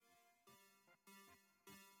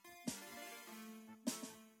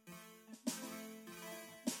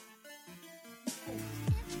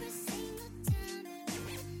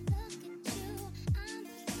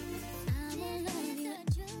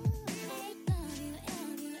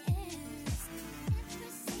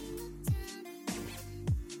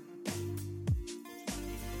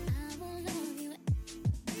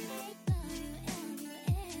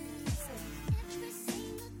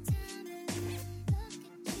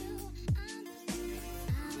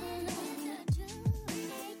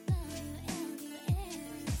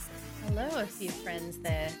Hello, a few friends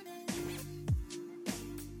there.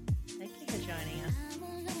 Thank you for joining us.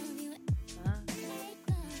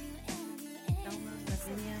 Selma,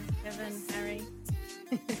 Lavinia, Kevin, Harry.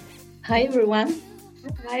 Hi, everyone.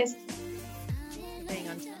 Hi. Thanks for being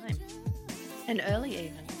on time. And early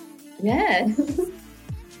even. Yeah.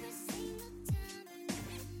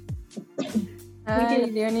 Hi,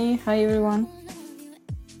 Leonie. Hi, everyone.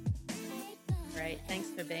 Great. Thanks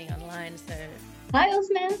for being online. So, Hi,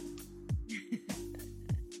 Osman.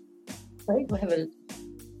 Right, we have a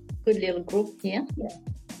good little group here. yeah,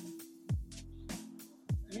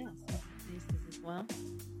 some pieces as well.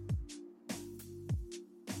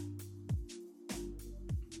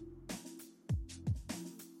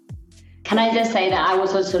 Can I just say that I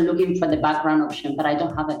was also looking for the background option, but I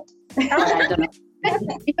don't have it. I don't know.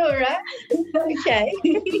 You're right. Okay.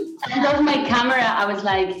 I got my camera. I was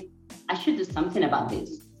like, I should do something about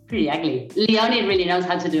this. Pretty ugly. Leonie really knows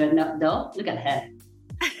how to do it, though. Look at her.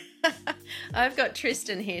 I've got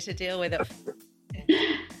Tristan here to deal with it.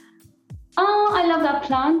 Oh, I love that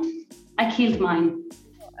plant. I killed mine.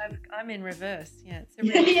 I'm in reverse. Yeah, it's a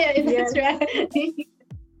really... Yeah, that's right.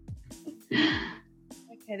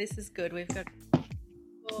 Okay, this is good. We've got...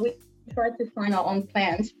 We tried to find our own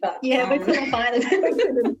plants, but we couldn't find it. we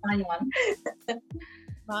couldn't find one.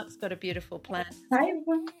 Mark's got a beautiful plant. Hi,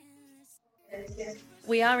 everyone.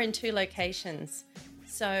 We are in two locations.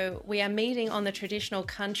 So we are meeting on the traditional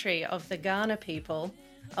country of the Kaurna people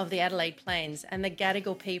of the Adelaide Plains and the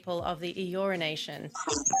Gadigal people of the Eora Nation.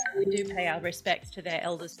 We do pay our respects to their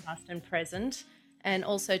elders past and present, and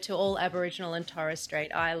also to all Aboriginal and Torres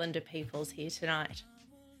Strait Islander peoples here tonight.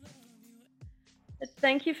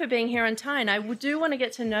 Thank you for being here on time. I do want to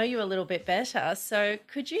get to know you a little bit better. So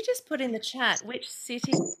could you just put in the chat which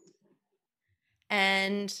city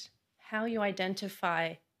and how you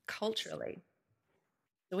identify culturally?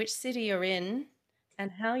 So which city you're in and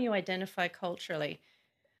how you identify culturally.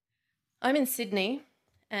 I'm in Sydney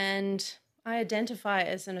and I identify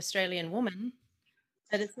as an Australian woman,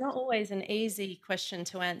 but it's not always an easy question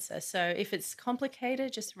to answer. So if it's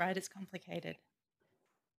complicated, just write it's complicated.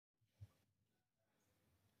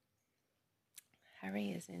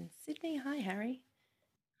 Harry is in Sydney. Hi, Harry.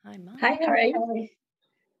 Hi, Mark. Hi, Harry.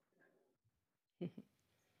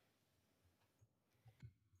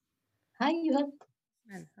 Hi, Yuhan.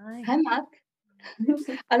 And hi. Hi, Mark.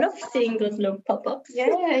 I love seeing those little pop-ups. Yeah.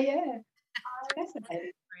 Graham, Hi,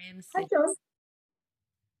 Sydney. John.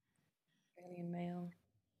 Australian male.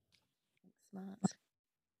 Smart.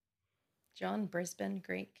 John, Brisbane,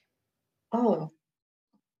 Greek. Oh,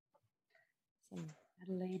 Some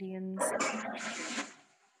Adelaideans.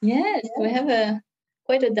 yes, we have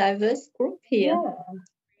quite a diverse group here.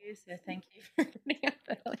 Yeah. So thank you for getting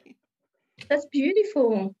up early. That's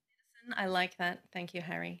beautiful. I like that. Thank you,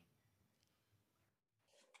 Harry.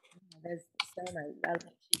 There's so much.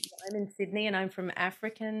 I'm in Sydney and I'm from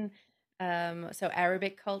African, so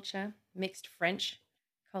Arabic culture, mixed French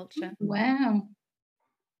culture. Wow.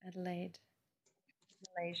 Adelaide,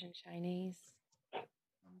 Malaysian, Chinese.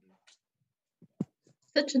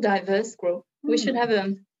 Such a diverse group. We should have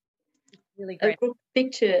a Really great. group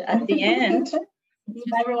picture at the end.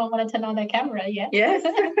 If everyone wanted to know their camera, yeah. Yes.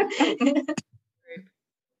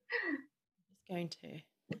 Just going to.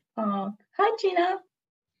 Oh, hi, Gina.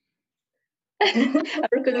 I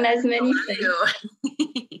recognize many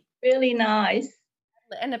things. Really nice.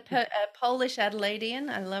 And a Polish Adelaidean.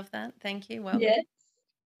 I love that. Thank you. Well, Yes.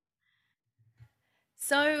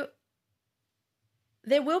 So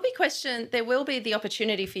there will be the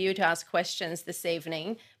opportunity for you to ask questions this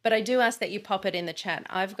evening, but I do ask that you pop it in the chat.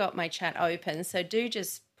 I've got my chat open, so do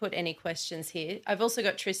just put any questions here. I've also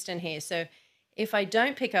got Tristan here, so if I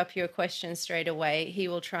don't pick up your questions straight away, he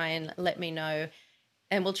will try and let me know,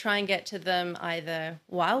 and we'll try and get to them either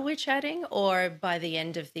while we're chatting or by the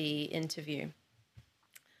end of the interview.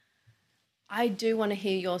 I do want to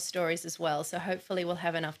hear your stories as well, so hopefully we'll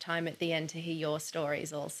have enough time at the end to hear your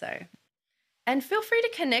stories also. And feel free to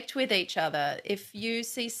connect with each other. If you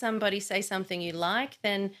see somebody say something you like,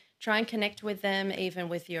 then try and connect with them, even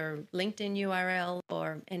with your LinkedIn URL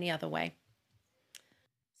or any other way.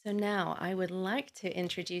 So now I would like to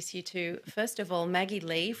introduce you to, first of all, Maggie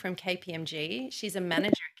Lee from KPMG. She's a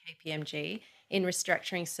manager at KPMG in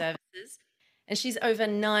restructuring services, and she's over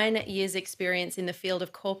 9 years' experience in the field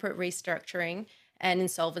of corporate restructuring and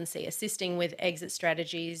insolvency, assisting with exit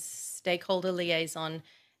strategies, stakeholder liaison,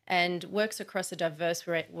 and works across a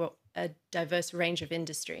diverse range of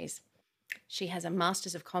industries. She has a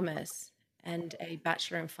Master's of Commerce and a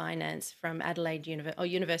Bachelor in Finance from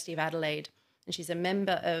University of Adelaide, and she's a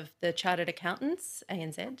member of the Chartered Accountants,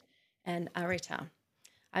 ANZ, and ARITA.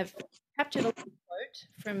 I've captured a little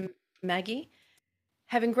quote from Maggie.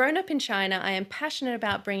 Having grown up in China, I am passionate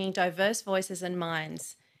about bringing diverse voices and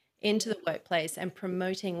minds into the workplace and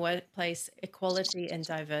promoting workplace equality and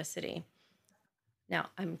diversity. Now,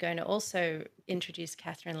 I'm going to also introduce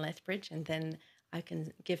Catherine Lethbridge, and then I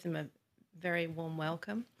can give them a very warm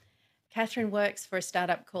welcome. Catherine works for a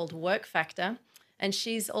startup called Work Factor, and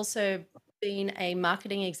she's also been a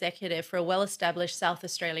marketing executive for a well-established South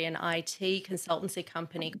Australian IT consultancy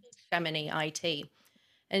company called Chamonix IT.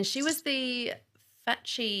 And she was the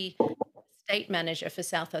Fatchi state manager for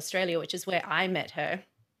South Australia, which is where I met her.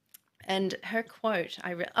 And her quote,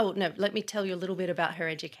 let me tell you a little bit about her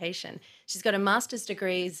education. She's got a master's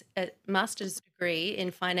degree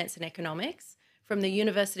in finance and economics from the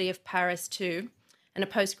University of Paris too, and a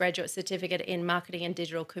postgraduate certificate in marketing and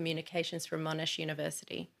digital communications from Monash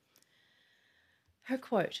University. Her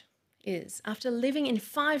quote is, after living in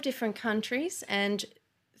 5 different countries and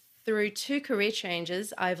through 2 career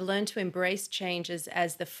changes, I've learned to embrace changes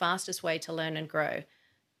as the fastest way to learn and grow.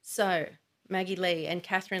 So, Maggie Lee and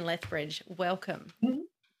Catherine Lethbridge, welcome.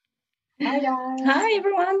 Hi, guys. Hi,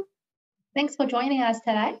 everyone. Thanks for joining us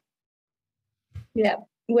today. Yeah,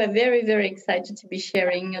 we're very, very excited to be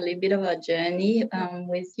sharing a little bit of our journey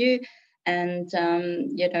with you. And,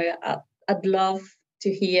 I'd love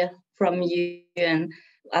to hear from you and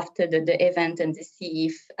after the event and to see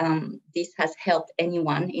if this has helped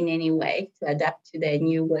anyone in any way to adapt to their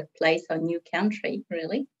new workplace or new country,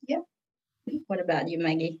 really. Yeah. What about you,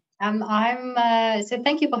 Maggie? So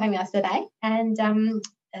thank you for having us today. And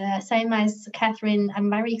same as Catherine, I'm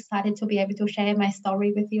very excited to be able to share my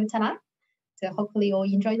story with you tonight. So hopefully you'll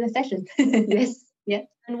enjoy the session. Yes. Yeah.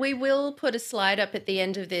 And we will put a slide up at the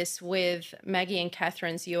end of this with Maggie and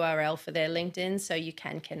Catherine's URL for their LinkedIn, so you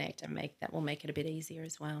can connect and that will make it a bit easier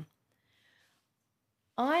as well.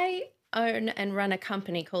 I own and run a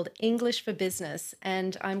company called English for Business,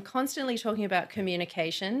 and I'm constantly talking about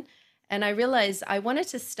communication. And I realized I wanted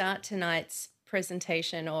to start tonight's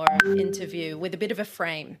presentation or interview with a bit of a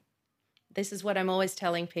frame. This is what I'm always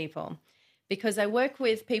telling people, because I work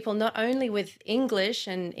with people not only with English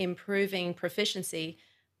and improving proficiency,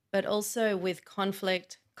 but also with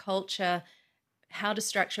conflict, culture, how to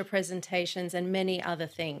structure presentations, and many other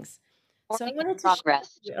things. So I wanted to share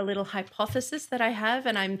a little hypothesis that I have,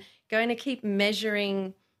 and I'm going to keep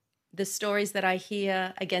measuring the stories that I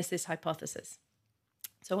hear against this hypothesis.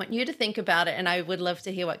 So I want you to think about it, and I would love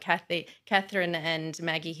to hear what Catherine and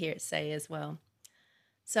Maggie here say as well.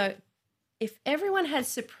 So if everyone had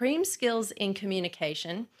supreme skills in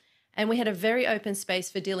communication and we had a very open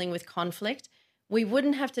space for dealing with conflict, we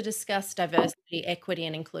wouldn't have to discuss diversity, equity,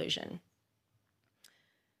 and inclusion.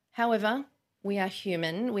 However, we are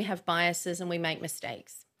human, we have biases, and we make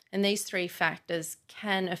mistakes. And these 3 factors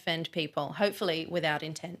can offend people, hopefully without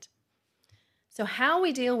intent. So how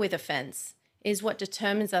we deal with offense is what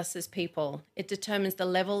determines us as people. It determines the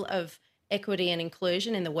level of equity and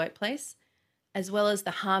inclusion in the workplace, as well as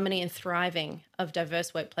the harmony and thriving of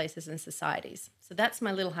diverse workplaces and societies. So that's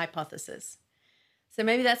my little hypothesis. So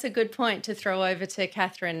maybe that's a good point to throw over to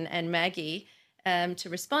Catherine and Maggie to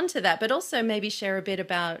respond to that, but also maybe share a bit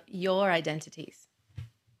about your identities.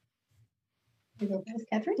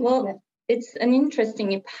 Catherine? Well, it's an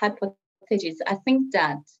interesting hypothesis. I think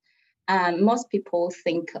that most people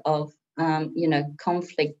think of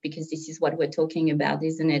conflict, because this is what we're talking about,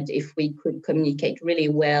 isn't it? If we could communicate really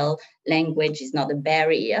well, language is not a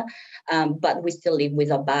barrier, but we still live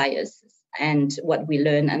with our biases and what we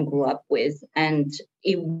learn and grew up with. And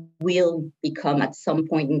it will become at some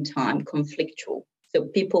point in time conflictual. So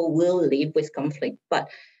people will live with conflict. But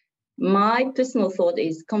my personal thought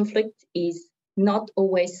is conflict is not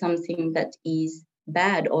always something that is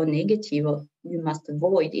bad or negative or you must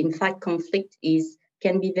avoid. In fact, conflict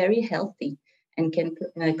can be very healthy, and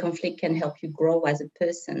conflict can help you grow as a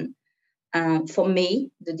person. For me,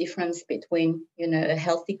 the difference between a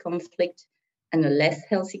healthy conflict and a less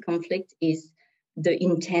healthy conflict is the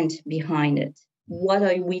intent behind it. What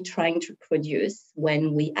are we trying to produce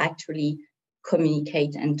when we actually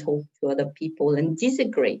communicate and talk to other people and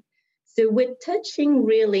disagree? So we're touching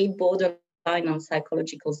really borderline on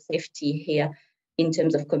psychological safety here. In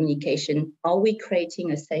terms of communication, are we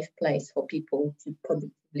creating a safe place for people to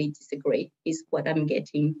productively disagree is what I'm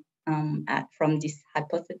getting at from this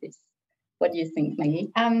hypothesis. What do you think,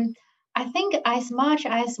 Maggie? I think as much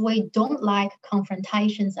as we don't like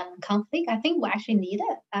confrontations and conflict, I think we actually need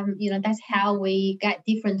it. That's how we get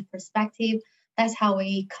different perspective. That's how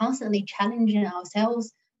we constantly challenge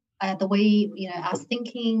ourselves, the way, us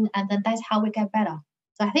thinking, and then that's how we get better.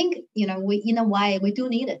 So I think, we, in a way, we do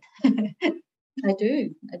need it. I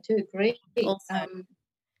do agree. Also,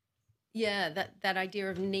 Yeah, that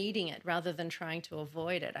idea of needing it rather than trying to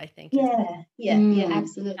avoid it, I think, is Yeah,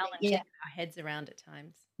 absolutely. challenge to Yeah. get our heads around at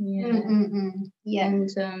times. Yeah. Yeah.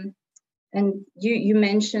 And you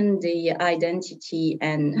mentioned the identity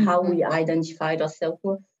and how we identified ourselves.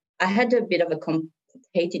 Well, I had a bit of a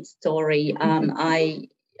complicated story. I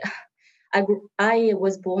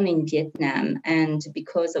was born in Vietnam, and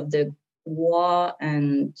because of the war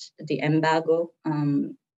and the embargo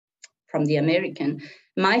from the American,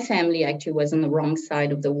 my family actually was on the wrong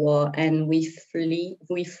side of the war, and we flew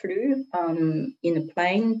in a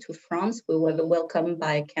plane to France. We were welcomed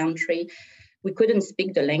by a country we couldn't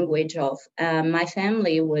speak the language of. My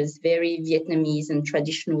family was very Vietnamese and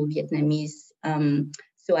traditional Vietnamese.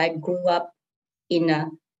 So I grew up in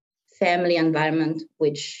a family environment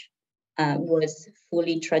which was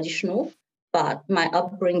fully traditional, but my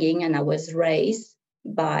upbringing and I was raised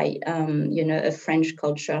by, a French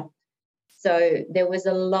culture. So there was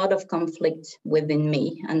a lot of conflict within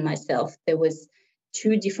me and myself. There was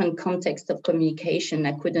two different contexts of communication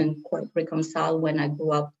I couldn't quite reconcile when I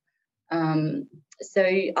grew up. So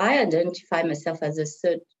I identify myself as a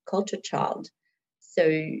third culture child. So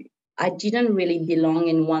I didn't really belong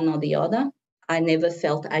in one or the other. I never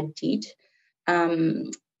felt I did.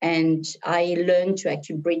 And I learned to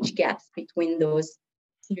actually bridge gaps between those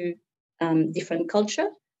two different culture.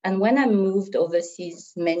 And when I moved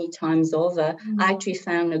overseas many times over, I actually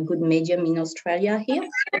found a good medium in Australia here.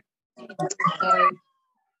 So,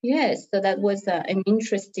 yes, so that was an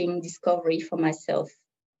interesting discovery for myself.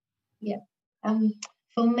 Yeah.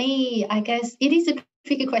 For me, I guess it is a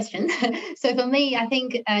tricky question. So for me, I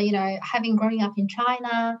think, having growing up in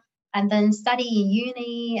China and then study in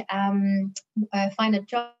uni, find a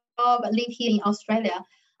job, live here in Australia,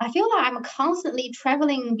 I feel like I'm constantly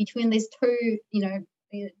traveling between these two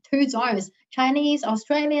zones, Chinese,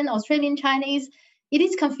 Australian, Chinese. It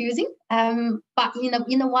is confusing, but,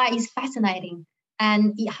 in a way, it's fascinating.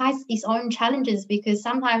 And it has its own challenges because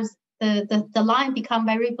sometimes the line become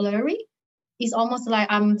very blurry. It's almost like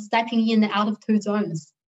I'm stepping in and out of two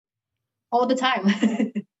zones all the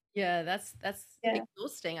time. Yeah, that's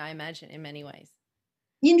exhausting, I imagine, in many ways.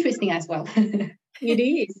 Interesting as well. It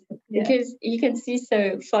is, because you can see,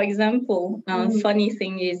 so for example, funny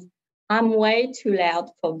thing is I'm way too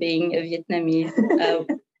loud for being a Vietnamese,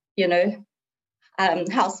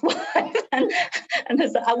 housewife, and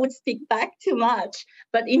so I would speak back too much.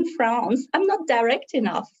 But in France, I'm not direct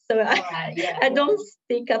enough, so I don't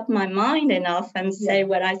speak up my mind enough and say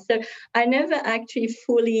what I say. I never actually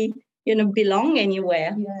fully, belong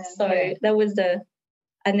anywhere. That was the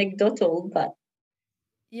anecdotal, but.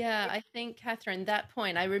 Yeah, I think, Catherine, that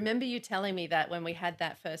point, I remember you telling me that when we had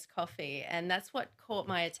that first coffee, and that's what caught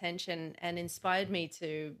my attention and inspired me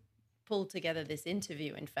to pull together this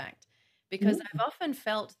interview, in fact, because I've often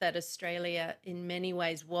felt that Australia, in many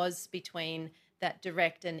ways, was between that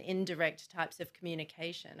direct and indirect types of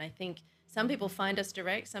communication. I think some people find us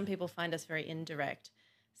direct, some people find us very indirect.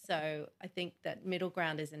 So I think that middle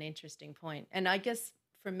ground is an interesting point. And I guess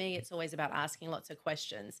for me, it's always about asking lots of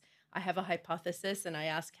questions. I have a hypothesis and I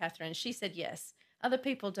asked Catherine, she said yes. Other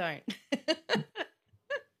people don't.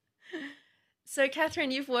 So,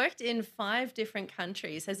 Catherine, you've worked in 5 different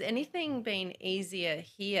countries. Has anything been easier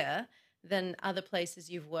here than other places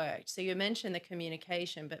you've worked? So you mentioned the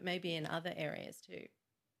communication, but maybe in other areas too.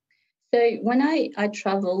 So when I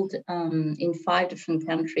traveled in 5 different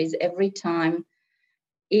countries, every time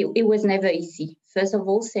it was never easy. First of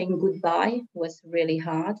all, saying goodbye was really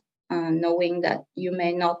hard. Knowing that you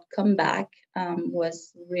may not come back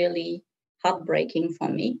was really heartbreaking for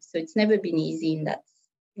me. So it's never been easy in that,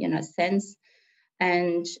 sense.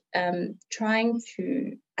 And trying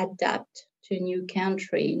to adapt to a new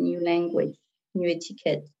country, new language, new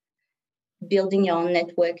etiquette, building your own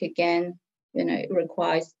network again, it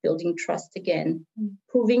requires building trust again,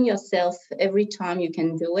 proving yourself every time you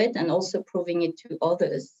can do it, and also proving it to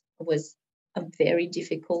others was a very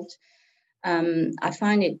difficult. I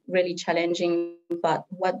find it really challenging, but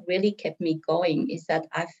what really kept me going is that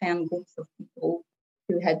I found groups of people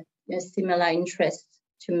who had similar interests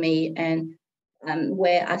to me, and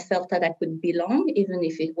where I felt that I could belong, even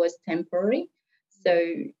if it was temporary. So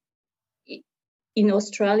in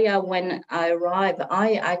Australia, when I arrived,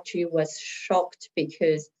 I actually was shocked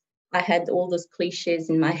because I had all those cliches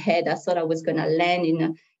in my head. I thought I was going to land in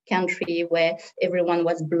a country where everyone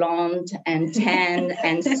was blonde and tan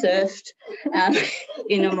and surfed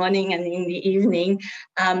in the morning and in the evening.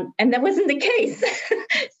 And that wasn't the case.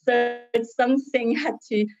 So it's something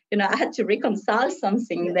I had to reconcile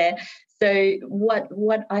something there. So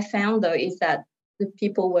what I found, though, is that the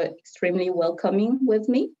people were extremely welcoming with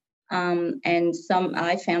me. and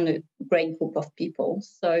I found a great group of people.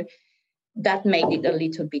 So that made it a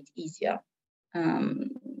little bit easier.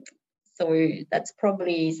 So that's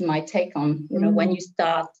probably is my take on, when you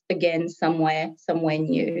start again somewhere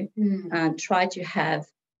new, try to have,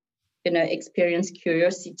 experience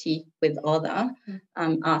curiosity with other,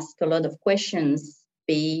 ask a lot of questions,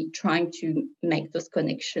 be trying to make those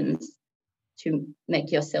connections to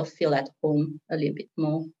make yourself feel at home a little bit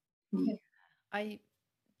more. I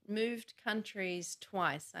moved countries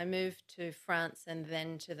twice. I moved to France and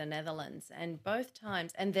then to the Netherlands, and both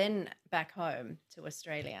times, and then back home to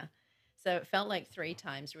Australia. So it felt like 3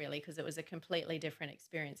 times really, because it was a completely different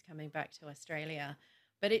experience coming back to Australia.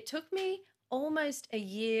 But it took me almost a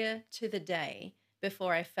year to the day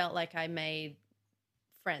before I felt like I made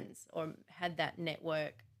friends or had that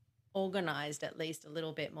network organized at least a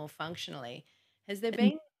little bit more functionally. Has there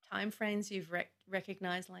been time frames you've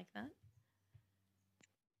recognized like that?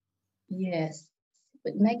 Yes.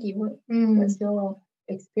 But Maggie, what's your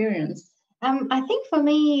experience? I think for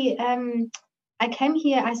me, I came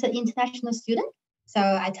here as an international student. So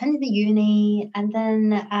I attended the uni, and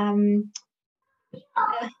then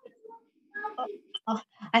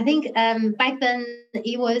I think back then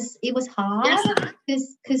it was hard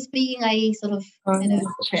because being a sort of person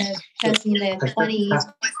in their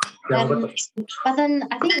 20s. But then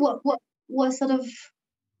I think what sort of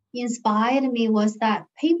inspired me was that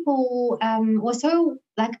people were so,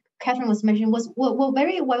 like Catherine was mentioning, were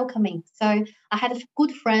very welcoming. So I had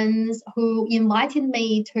good friends who invited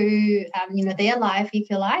me to their life, if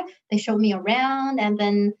you like. They showed me around, and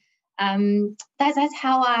then that's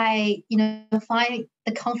how I find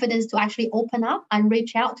the confidence to actually open up and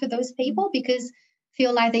reach out to those people, because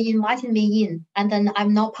feel like they invited me in, and then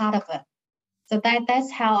I'm not part of it. So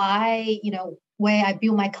that's how I where I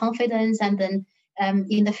build my confidence, and then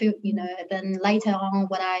in the field, then later on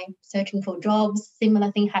when I'm searching for jobs,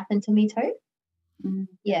 similar thing happened to me too.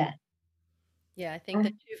 Yeah. Yeah, I think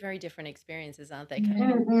they're 2 very different experiences, aren't they?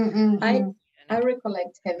 I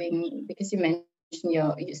recollect having, because you mentioned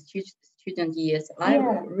your student years, I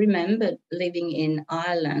remember living in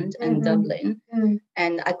Ireland and Dublin,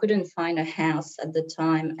 and I couldn't find a house at the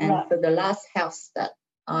time. And for the last house that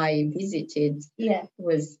I visited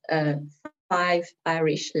was 5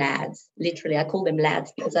 Irish lads. Literally, I call them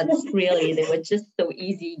lads because that's really, they were just so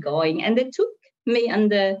easygoing. And they took me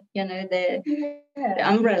under, the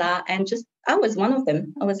umbrella, and just, I was one of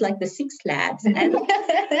them. I was like the 6 lads. And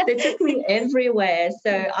they took me everywhere.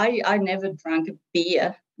 So I never drank a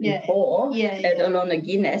beer before, let alone a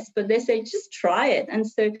Guinness. But they say, just try it. And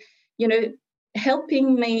so,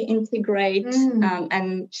 helping me integrate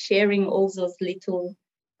and sharing all those little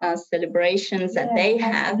celebrations that they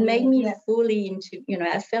have made me fully into,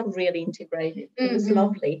 I felt really integrated. It was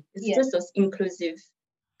lovely. It's just those inclusive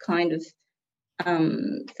kind of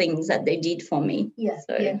things that they did for me.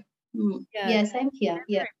 Same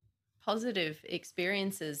here. Positive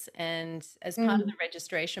experiences. And as part of the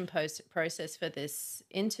registration process for this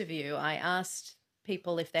interview, I asked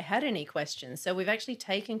people if they had any questions. So we've actually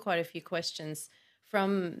taken quite a few questions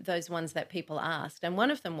from those ones that people asked. And one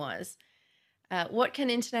of them was, what can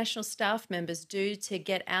international staff members do to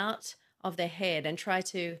get out of their head and try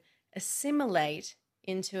to assimilate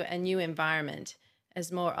into a new environment,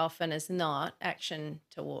 as more often as not, action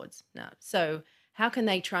towards no. So how can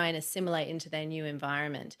they try and assimilate into their new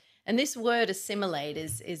environment? And this word assimilate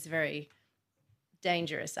is very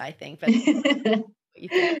dangerous, I think. But what you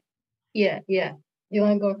think? Yeah. You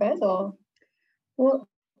want to go first, or? Well,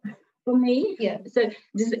 for me, so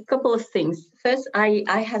there's a couple of things. First, I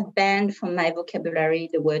have banned from my vocabulary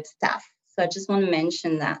the word staff. So I just want to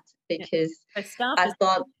mention that, because I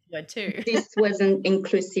thought this wasn't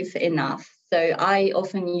inclusive enough. So I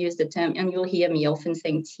often use the term, and you'll hear me often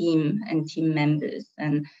saying team and team members.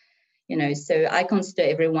 And, so I consider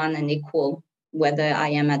everyone an equal, whether I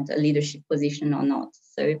am at a leadership position or not.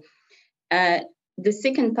 So the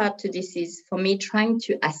second part to this is, for me, trying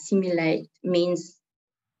to assimilate means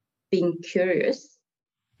being curious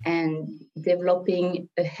and developing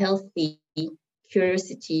a healthy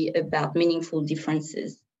curiosity about meaningful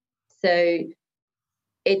differences. So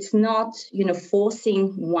it's not,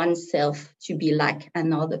 forcing oneself to be like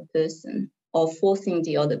another person or forcing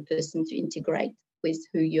the other person to integrate with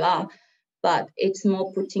who you are, but it's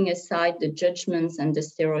more putting aside the judgments and the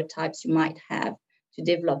stereotypes you might have to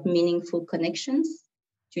develop meaningful connections,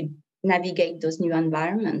 to navigate those new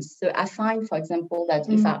environments. So I find, for example, that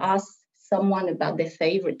if I ask someone about their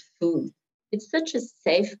favorite food, it's such a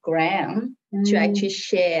safe ground to actually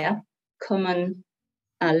share common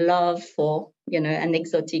love for, an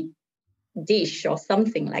exotic dish or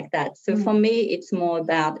something like that. So for me, it's more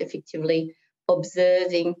about effectively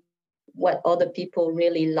observing what other people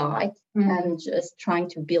really like and just trying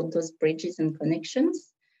to build those bridges and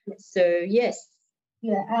connections. So yes.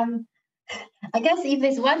 Yeah. I guess if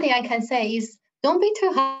there's one thing I can say is don't be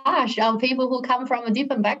too harsh on people who come from a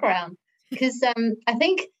different background, because I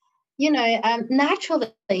think,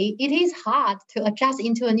 naturally it is hard to adjust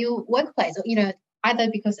into a new workplace, either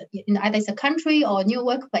because either it's a country or a new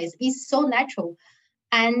workplace. It's so natural.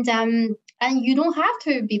 And you don't have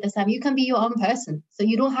to be the same. You can be your own person. So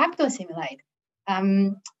you don't have to assimilate.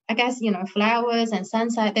 I guess, flowers and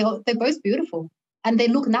sunset, they're both beautiful and they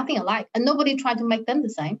look nothing alike. And nobody tried to make them the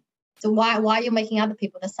same. So why are you making other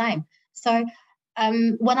people the same? So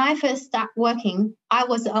when I first started working, I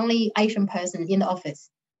was the only Asian person in the office.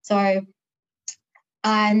 So,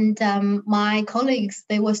 and my colleagues,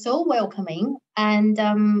 they were so welcoming and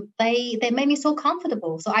they made me so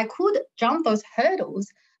comfortable. So I could jump those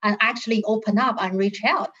hurdles and actually open up and reach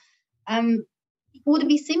out. It would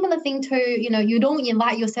be similar thing to, you don't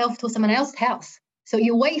invite yourself to someone else's house. So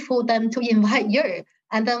you wait for them to invite you.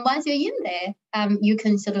 And then once you're in there, you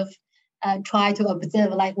can sort of try to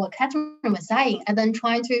observe, like what Catherine was saying, and then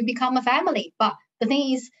try to become a family. But the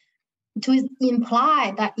thing is, to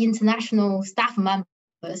imply that international staff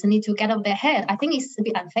members need to get off their head, I think it's a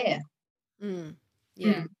bit unfair.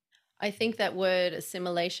 Yeah. I think that word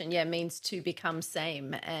assimilation, means to become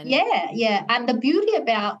same. And yeah. And the beauty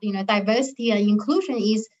about, diversity and inclusion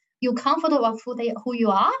is you're comfortable with who you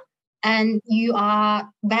are, and you are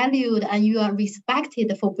valued and you are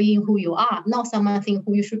respected for being who you are, not someone think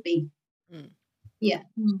who you should be. Yeah.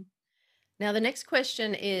 Now, the next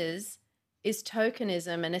question is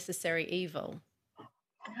tokenism a necessary evil?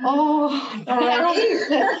 Oh, that is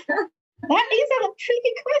a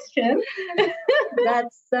tricky question.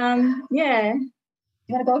 That's, yeah.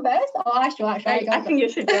 You want to go first? Or I should I think you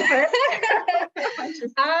should go first.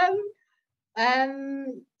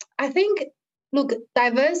 I think, look,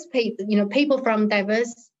 diverse people, people from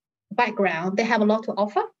diverse background, they have a lot to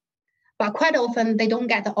offer, but quite often they don't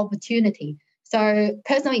get the opportunity. So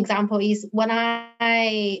personal example is when I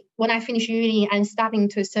finished uni and starting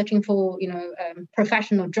to searching for,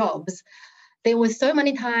 professional jobs, there were so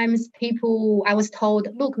many times I was told,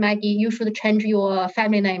 look, Maggie, you should change your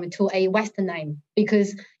family name to a Western name,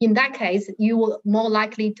 because in that case, you were more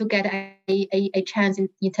likely to get a chance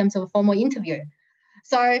in terms of a formal interview.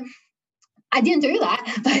 So I didn't do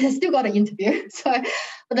that, but I still got an interview. But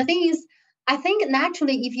the thing is, I think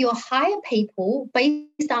naturally, if you hire people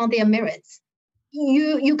based on their merits,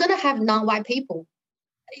 you're going to have non-white people.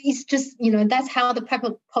 It's just, that's how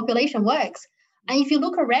the population works. And if you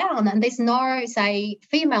look around and there's no, say,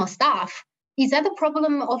 female staff, is that the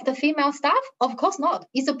problem of the female staff? Of course not.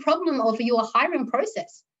 It's a problem of your hiring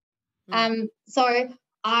process. So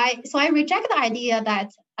I reject the idea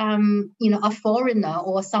that, a foreigner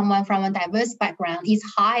or someone from a diverse background is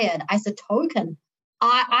hired as a token.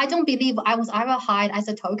 I don't believe I was ever hired as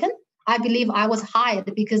a token. I believe I was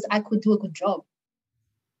hired because I could do a good job.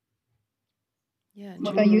 Yeah.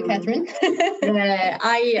 What about you, Catherine? Yeah,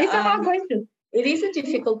 it's a hard question. It is a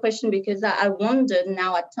difficult question because I wonder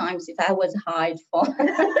now at times if I was hired for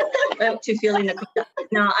to fill in a picture.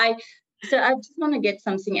 So I just want to get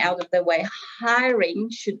something out of the way. Hiring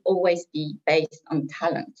should always be based on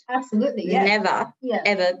talent. Absolutely, yeah. Never,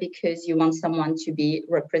 ever because you want someone to be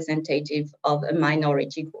representative of a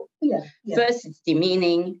minority group. Yeah. First, it's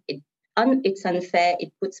demeaning. It's unfair.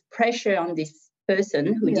 It puts pressure on this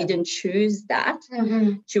person who didn't choose that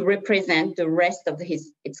to represent the rest of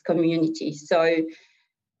its community. So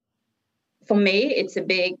for me,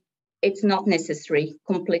 it's not necessary,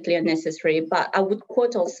 completely unnecessary. But I would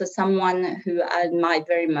quote also someone who I admire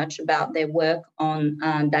very much about their work on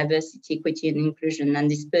diversity, equity, and inclusion. And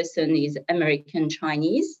this person is American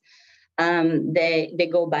Chinese. They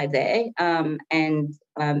go by there and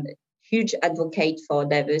huge advocate for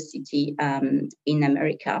diversity in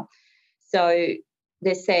America. So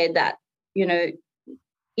they say that,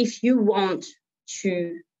 if you want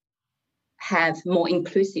to have more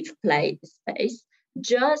inclusive play space,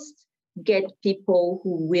 just get people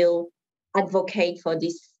who will advocate for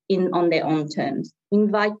this on their own terms.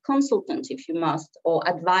 Invite consultants if you must, or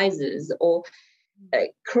advisors, or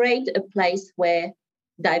create a place where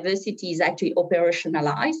diversity is actually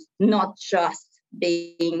operationalized, not just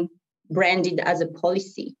being branded as a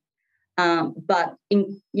policy. But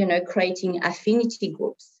in creating affinity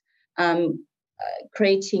groups,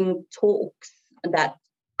 creating talks that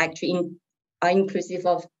actually are inclusive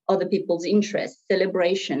of other people's interests,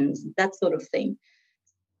 celebrations, that sort of thing.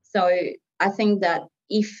 So I think that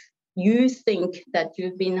if you think that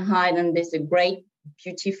you've been hired and there's a great,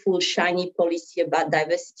 beautiful, shiny policy about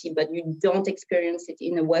diversity, but you don't experience it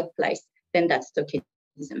in a workplace, then that's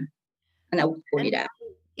tokenism. And I would call it out.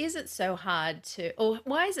 Is it so hard or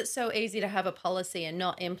why is it so easy to have a policy and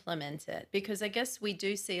not implement it? Because I guess we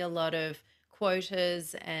do see a lot of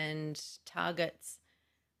quotas and targets.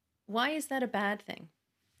 Why is that a bad thing?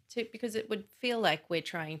 Because it would feel like we're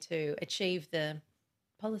trying to achieve the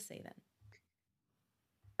policy then.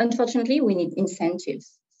 Unfortunately, we need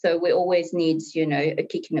incentives. So we always need, a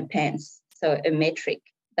kick in the pants. So a metric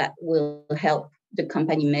that will help the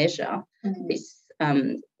company measure this,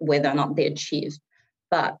 whether or not they achieve.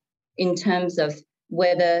 But in terms of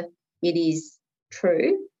whether it is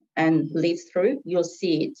true and lives through, you'll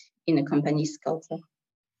see it in a company's culture.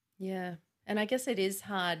 Yeah. And I guess it is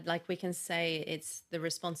hard. Like we can say it's the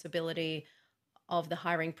responsibility of the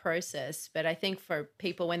hiring process. But I think for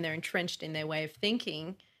people when they're entrenched in their way of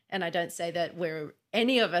thinking, and I don't say that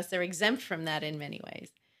any of us are exempt from that in many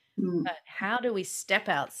ways, but how do we step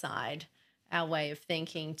outside our way of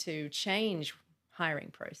thinking to change hiring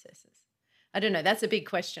processes? I don't know. That's a big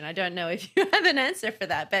question. I don't know if you have an answer for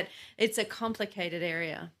that, but it's a complicated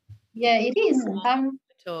area. Yeah, it is.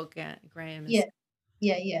 Talk, Graham.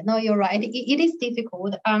 Yeah. No, you're right. It is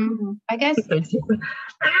difficult. I guess.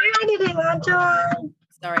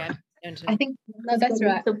 Sorry, I think no, that's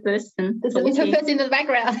right. The person. There's a little person in the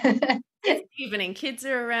background. It's evening. Kids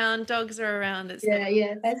are around. Dogs are around.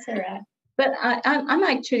 Yeah, that's all right. But I'm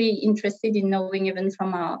actually interested in knowing even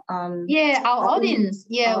from our our audience.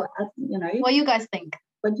 Yeah, what you guys think.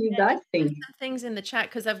 What do you guys think? Some things in the chat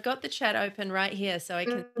because I've got the chat open right here, so I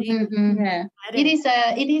can see. Yeah, it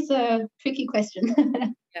is a tricky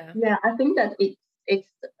question. Yeah, I think that it's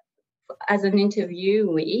as an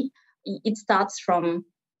interviewee, it starts from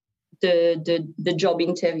the job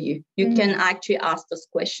interview. You can actually ask those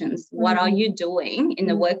questions. What are you doing in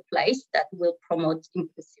the workplace that will promote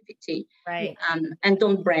inclusivity? Right. And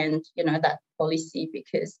don't brand, that policy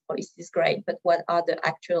because policy is great, but what are the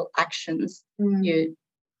actual actions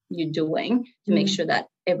you're doing to make sure that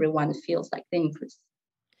everyone feels like they're inclusive?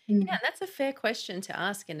 Yeah, that's a fair question to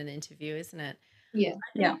ask in an interview, isn't it?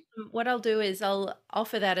 Yeah. What I'll do is I'll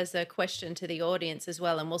offer that as a question to the audience as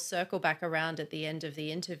well, and we'll circle back around at the end of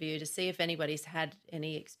the interview to see if anybody's had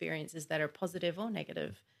any experiences that are positive or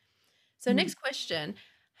negative. So next question,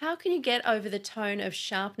 how can you get over the tone of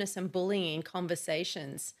sharpness and bullying in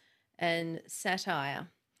conversations and satire,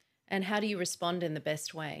 and how do you respond in the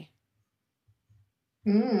best way?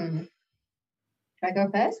 Should I go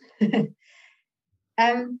first?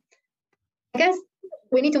 I guess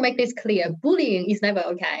we need to make this clear. Bullying is never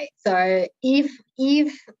okay. So if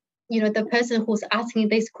the person who's asking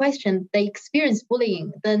this question, they experience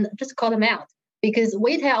bullying, then just call them out. Because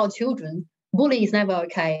we tell our children, bullying is never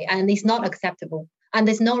okay and it's not acceptable. And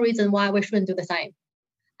there's no reason why we shouldn't do the same.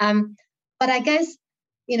 But I guess,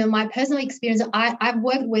 my personal experience, I've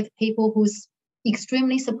worked with people who's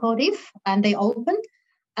extremely supportive and they open.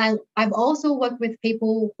 And I've also worked with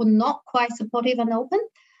people who are not quite supportive and open.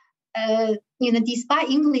 Despite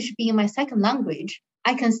English being my second language,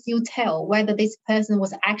 I can still tell whether this person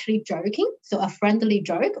was actually joking, so a friendly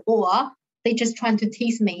joke, or they just trying to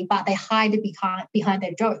tease me, but they hide behind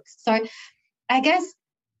their jokes. So I guess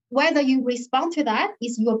whether you respond to that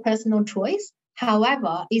is your personal choice.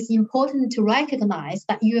 However, it's important to recognize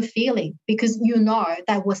that you're feeling because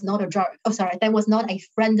that was not a joke. That was not a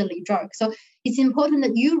friendly joke. So it's important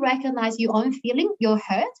that you recognize your own feeling, you're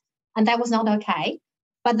hurt, and that was not okay.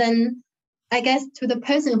 But then I guess to the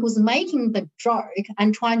person who's making the joke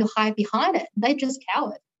and trying to hide behind it, they just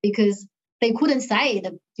coward because they couldn't say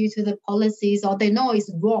it due to the policies or they know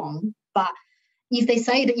it's wrong. But if they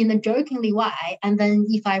say it in a jokingly way, and then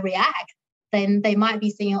if I react, then they might be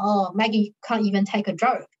saying, oh, Maggie can't even take a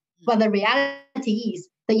joke. But the reality is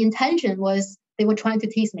the intention was they were trying to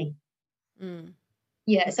tease me.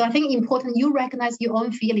 Yeah, so I think it's important you recognize your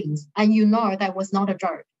own feelings and that was not a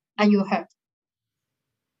joke and you're hurt.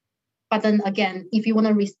 But then again, if you want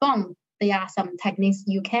to respond, there are some techniques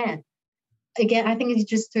you can. Again, I think it's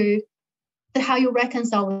just to how you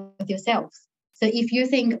reconcile with yourselves. So if you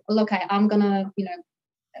think, okay, I'm gonna,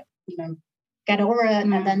 get over it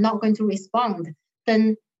and then not going to respond,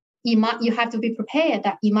 then you have to be prepared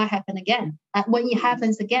that it might happen again. And when it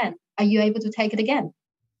happens again, are you able to take it again?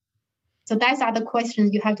 So those are the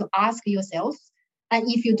questions you have to ask yourself. And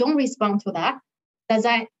if you don't respond to that, does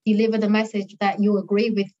that deliver the message that you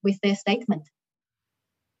agree with their statement?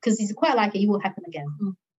 Because it's quite likely it will happen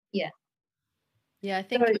again. Yeah, I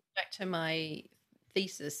think going back to my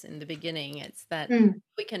thesis in the beginning, it's that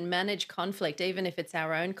we can manage conflict, even if it's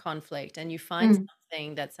our own conflict, and you find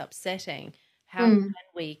something that's upsetting, how can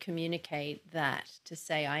we communicate that to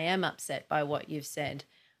say, I am upset by what you've said,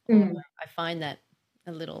 or I find that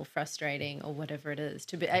a little frustrating, or whatever it is,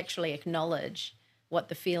 to actually acknowledge what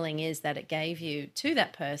the feeling is that it gave you to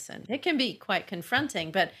that person. It can be quite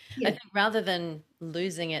confronting, but I think rather than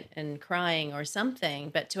losing it and crying or something,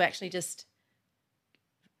 but to actually just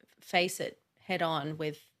face it head on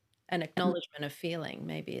with an acknowledgement of feeling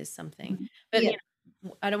maybe is something. But you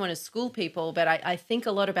know, I don't want to school people, but I think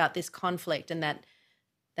a lot about this conflict and that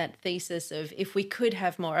thesis of, if we could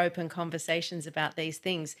have more open conversations about these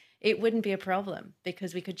things, it wouldn't be a problem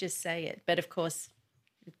because we could just say it. But of course,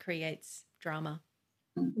 it creates drama.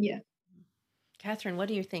 Yeah. Catherine, what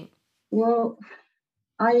do you think? Well,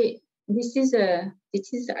 this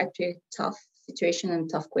is actually a tough situation and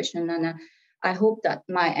tough question, and I hope that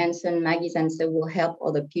my answer and Maggie's answer will help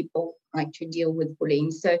other people to deal with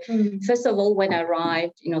bullying. So first of all, when I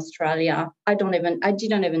arrived in Australia, I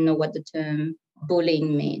didn't even know what the term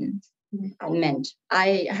bullying meant.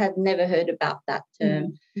 I had never heard about that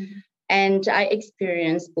term. And I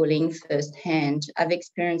experienced bullying firsthand. I've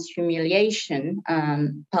experienced humiliation,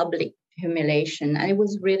 public humiliation, and it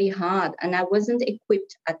was really hard. And I wasn't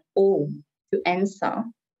equipped at all to answer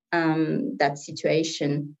that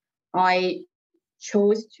situation. I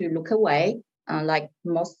chose to look away, like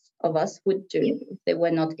most of us would do if they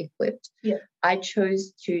were not equipped. I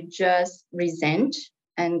chose to just resent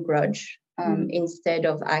and grudge instead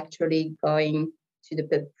of actually going to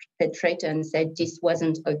the perpetrator and said this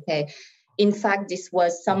wasn't okay. In fact, this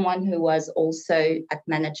was someone who was also at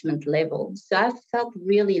management level. So I felt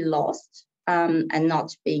really lost and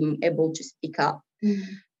not being able to speak up.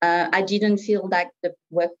 I didn't feel like the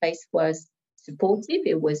workplace was supportive.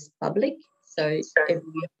 It was public, so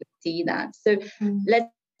everyone could see that. So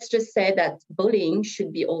let's just say that bullying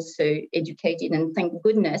should be also educated, and thank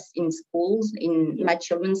goodness in schools, in my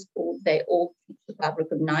children's school, they all teach about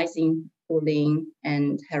recognizing bullying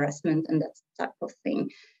and harassment and that type of thing.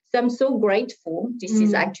 So I'm so grateful this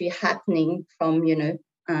is actually happening from,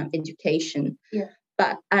 education.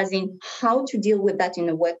 But as in how to deal with that in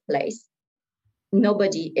the workplace,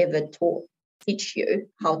 nobody ever teach you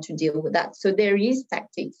how to deal with that. So there is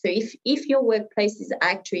tactics. So if your workplace is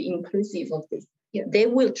actually inclusive of this, they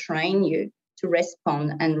will train you to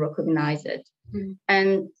respond and recognize it.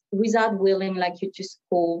 And without willing like you to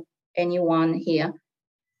school anyone here,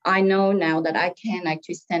 I know now that I can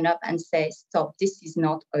actually stand up and say, stop, this is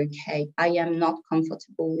not okay. I am not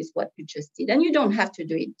comfortable with what you just did. And you don't have to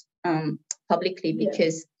do it publicly,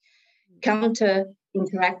 because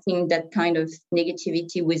interacting that kind of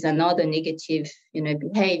negativity with another negative,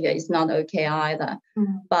 behavior is not okay either.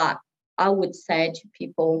 But I would say to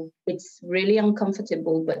people, it's really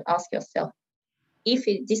uncomfortable, but ask yourself, if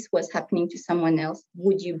this was happening to someone else,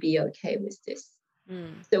 would you be okay with this?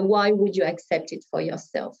 So why would you accept it for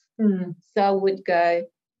yourself? So I would go,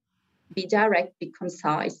 be direct, be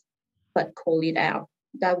concise, but call it out.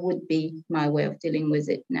 That would be my way of dealing with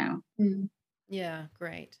it now. Yeah,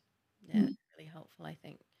 great. Yeah, really helpful, I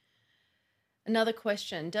think. Another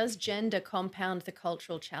question, does gender compound the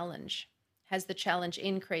cultural challenge? Has the challenge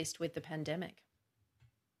increased with the pandemic?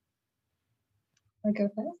 I go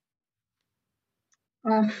first.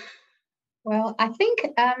 Well, I think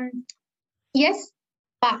yes,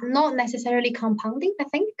 but not necessarily compounding, I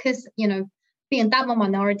think, because, being a double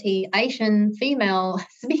minority, Asian, female,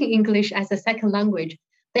 speaking English as a second language,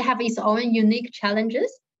 they have its own unique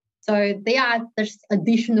challenges. So there's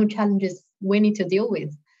additional challenges we need to deal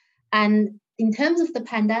with. And in terms of the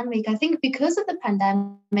pandemic, I think because of the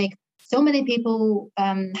pandemic, so many people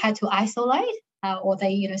had to isolate, or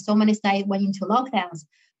they, so many states went into lockdowns.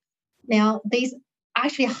 Now, this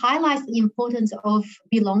actually highlights the importance of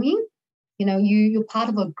belonging. You're part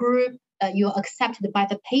of a group, you're accepted by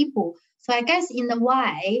the people. So I guess in a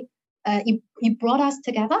way, it brought us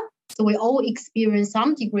together. So we all experience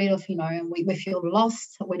some degree of, we feel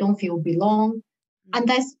lost, we don't feel belong. And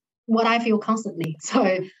that's what I feel constantly.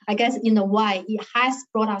 So I guess in a way, it has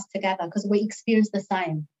brought us together because we experience the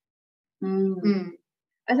same.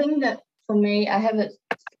 I think that for me, I have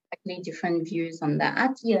slightly different views on that. I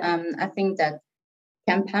think that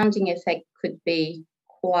compounding effect could be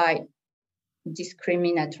quite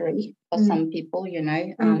discriminatory for some people,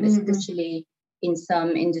 especially in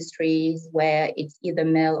some industries where it's either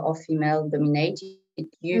male or female dominated.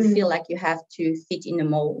 You feel like you have to fit in a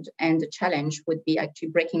mold, and the challenge would be actually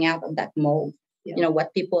breaking out of that mold,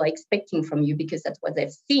 what people are expecting from you, because that's what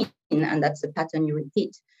they've seen and that's the pattern you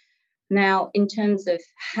repeat. Now, in terms of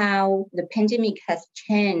how the pandemic has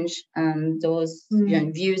changed those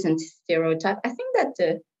views and stereotypes, I think that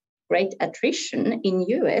the great attrition in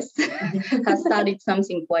US has started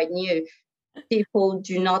something quite new. People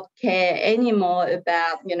do not care anymore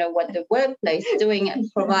about, what the workplace is doing,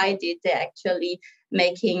 provided they're actually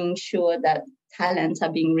making sure that talents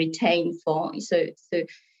are being retained for. So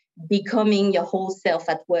becoming your whole self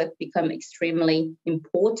at work become extremely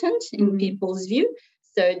important in people's view.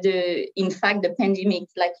 So in fact, the pandemic,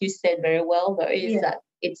 like you said very well, though, is that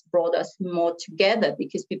it's brought us more together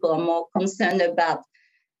because people are more concerned about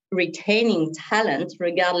retaining talent,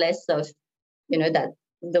 regardless of, that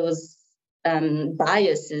those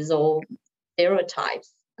biases or stereotypes.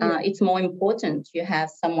 It's more important you have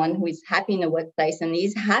someone who is happy in the workplace and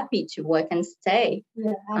is happy to work and stay.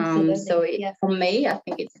 Yeah, absolutely. So for me, I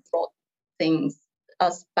think it's brought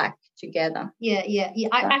us back together. Yeah.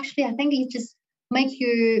 I think it just make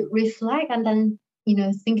you reflect and then,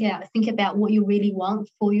 think about what you really want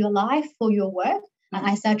for your life, for your work. And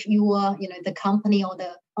as such, the company or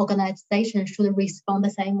the organization should respond the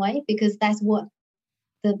same way, because that's what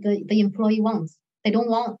the employee wants. They don't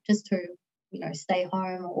want just to, stay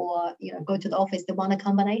home or, go to the office. They want a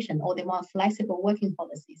combination, or they want flexible working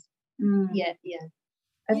policies. Yeah.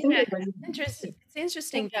 I think it's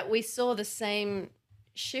interesting that we saw the same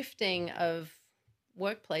shifting of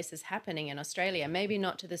workplaces happening in Australia, maybe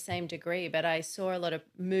not to the same degree, but I saw a lot of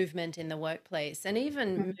movement in the workplace and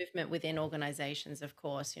even movement within organizations, of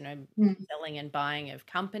course, selling and buying of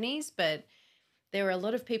companies, but there were a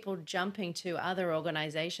lot of people jumping to other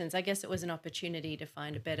organizations. I guess it was an opportunity to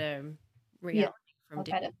find a better reality from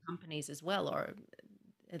different companies as well, or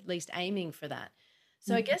at least aiming for that.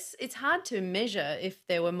 So I guess it's hard to measure if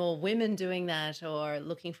there were more women doing that or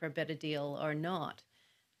looking for a better deal or not.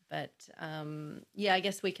 But I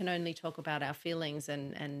guess we can only talk about our feelings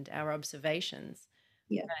and our observations.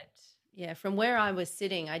 Yeah. But from where I was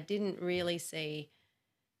sitting, I didn't really see,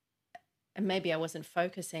 and maybe I wasn't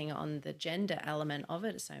focusing on the gender element of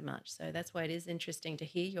it so much. So that's why it is interesting to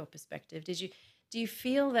hear your perspective. Do you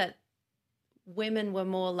feel that women were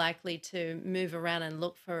more likely to move around and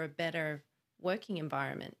look for a better working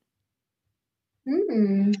environment?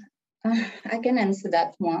 I can answer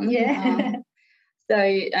that one. Yeah. So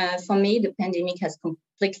for me, the pandemic has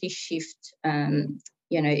completely shifted.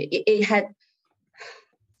 It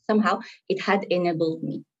had enabled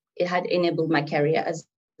me. It had enabled my career as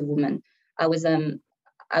a woman. I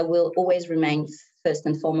will always remain first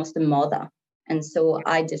and foremost a mother. And so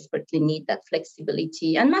I desperately need that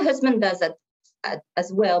flexibility. And my husband does that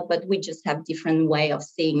as well, but we just have different way of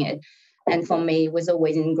seeing it. And for me, it was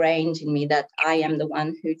always ingrained in me that I am the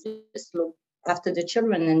one who just look after the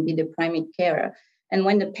children and be the primary carer. And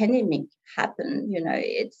when the pandemic happened,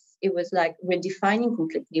 it was like redefining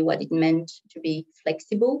completely what it meant to be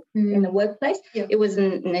flexible in the workplace. Yeah. It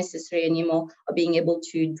wasn't necessary anymore of being able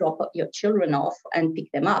to drop your children off and pick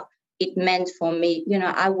them up. It meant for me,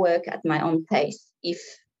 I work at my own pace. If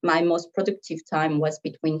my most productive time was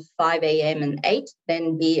between 5 a.m. and 8,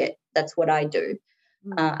 then be it. That's what I do.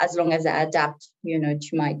 As long as I adapt, to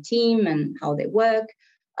my team and how they work.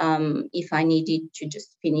 If I needed to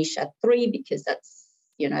just finish at 3, because that's,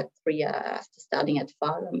 at 3 after starting at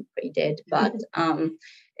 5, I'm pretty dead. But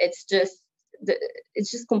it's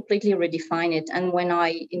just completely redefine it. And when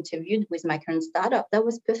I interviewed with my current startup, that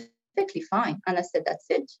was perfectly fine. And I said, that's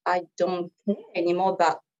it. I don't care anymore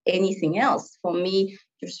about anything else. For me,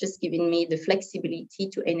 it was just giving me the flexibility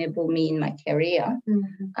to enable me in my career.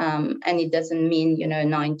 And it doesn't mean,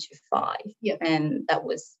 9 to 5. Yeah. And that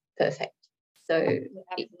was perfect. So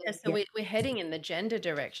we're heading in the gender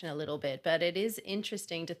direction a little bit, but it is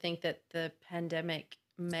interesting to think that the pandemic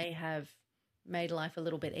may have made life a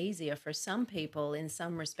little bit easier for some people in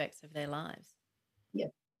some respects of their lives.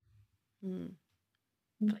 Yeah.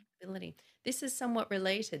 Flexibility. This is somewhat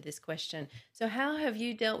related, this question. So how have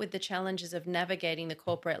you dealt with the challenges of navigating the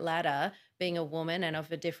corporate ladder, being a woman and of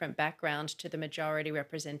a different background to the majority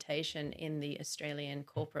representation in the Australian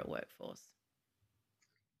corporate workforce?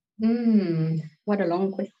 What a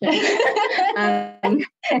long question. I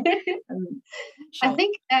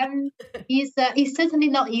think it's certainly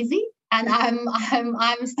not easy, and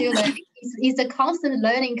I'm still learning. It's a constant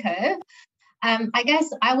learning curve. I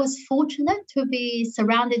guess I was fortunate to be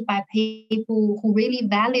surrounded by people who really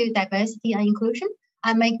value diversity and inclusion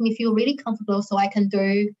and make me feel really comfortable, so I can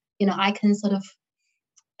do, I can sort of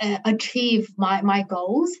achieve my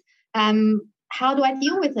goals. How do I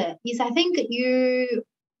deal with it? Is I think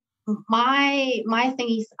my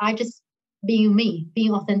thing is I just being me,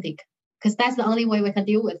 being authentic, because that's the only way we can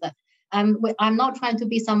deal with it. I'm not trying to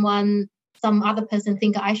be some other person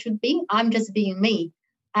think I should be. I'm just being me,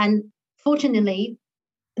 and fortunately,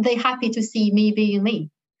 they're happy to see me being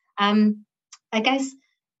me. I guess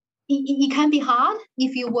it can be hard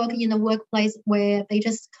if you work in a workplace where they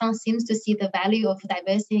just can't seem to see the value of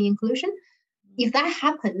diversity and inclusion. If that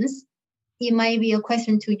happens, it may be a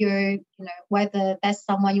question to you, whether that's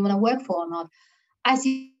someone you want to work for or not. As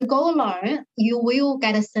you go along, you will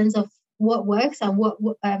get a sense of what works and what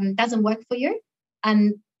doesn't work for you.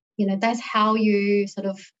 And, that's how you sort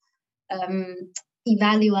of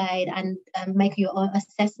evaluate and make your own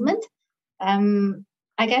assessment.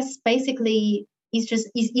 I guess basically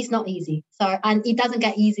it's not easy. So, and it doesn't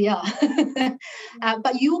get easier,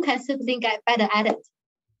 but you can certainly get better at it.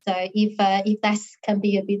 So if that can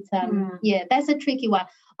be a bit, that's a tricky one.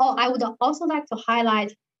 Oh, I would also like to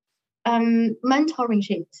highlight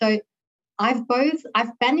mentorship. So I've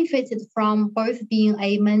benefited from both being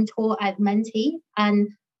a mentor and mentee, and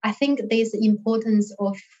I think there's the importance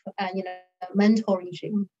of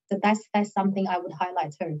mentorship. So that's something I would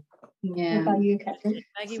highlight too. Yeah. What about you, Catherine?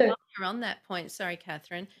 Maggie, while you're on that point, sorry,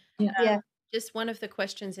 Catherine. Yeah. Just one of the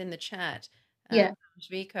questions in the chat,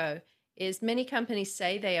 Vico, is many companies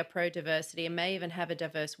say they are pro-diversity and may even have a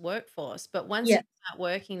diverse workforce, but once you start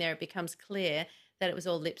working there, it becomes clear that it was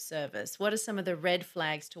all lip service. What are some of the red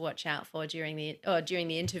flags to watch out for during the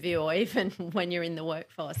interview, or even when you're in the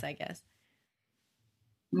workforce, I guess?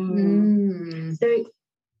 So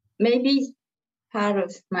maybe part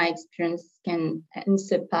of my experience can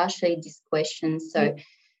answer partially this question. So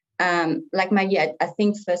like Maggie, I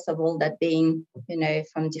think first of all that being,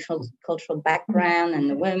 from different cultural background and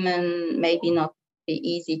the women, maybe not be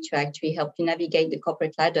easy to actually help you navigate the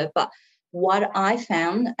corporate ladder. But what I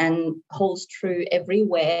found and holds true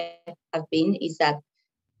everywhere I've been is that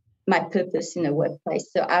my purpose in the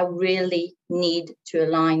workplace. So I really need to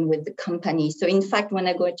align with the company. So in fact, when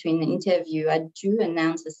I go to an interview, I do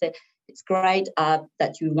announce, I say, it's great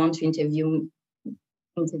that you want to interview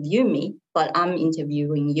me, but I'm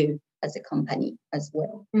interviewing you as a company as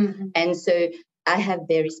well. And so I have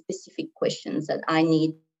very specific questions that I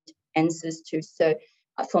need answers to. So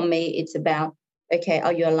for me, it's about, okay,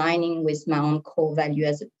 are you aligning with my own core value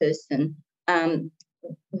as a person?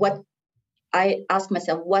 What I ask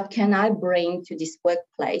myself, what can I bring to this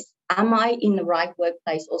workplace? Am I in the right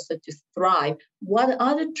workplace also to thrive? What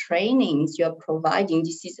are the trainings you're providing?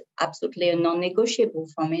 This is absolutely a non-negotiable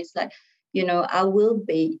for me. It's like,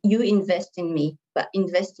 you invest in me, but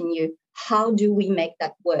invest in you. How do we make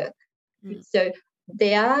that work? So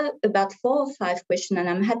there are about 4 or 5 questions, and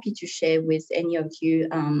I'm happy to share with any of you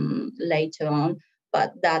later on.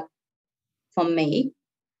 But that, for me,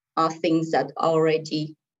 are things that are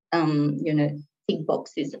already, tick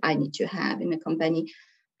boxes I need to have in a company.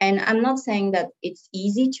 And I'm not saying that it's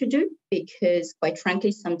easy to do, because quite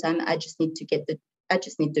frankly, sometimes I just need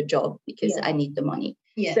the job because I need the money.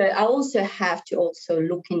 Yeah. So I also have to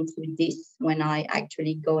look into this when I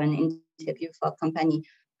actually go and interview for a company.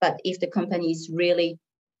 But if the company is really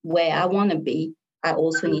where I want to be, I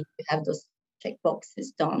also need to have those check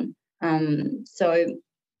boxes done. So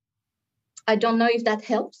I don't know if that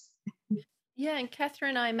helps. Yeah, and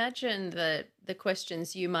Catherine, I imagine that the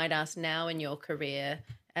questions you might ask now in your career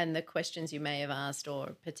and the questions you may have asked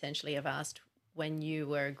or potentially have asked when you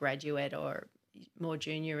were a graduate or more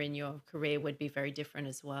junior in your career would be very different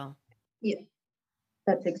as well. Yeah,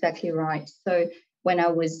 that's exactly right. So when I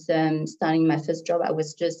was starting my first job, I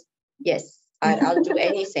was just, I'll do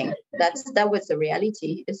anything. That was the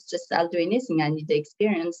reality. It's just, I'll do anything. I need the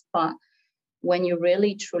experience. But when you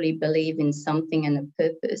really truly believe in something and a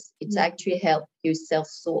purpose, it's actually help you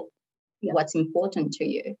self-sort what's important to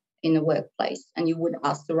you in the workplace. And you would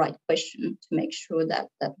ask the right question to make sure that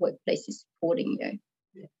that workplace is supporting you.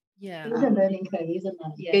 Yeah. It's a learning curve, isn't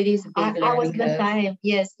it? Yeah. It is a big learning I was curve. the same.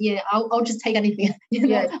 Yes, I'll just take anything.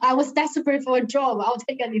 I was desperate for a job. I'll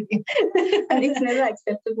take anything. And it's never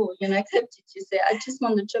acceptable. Accept it. You say, I just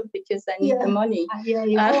want the job because I need the money.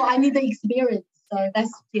 I need the experience. So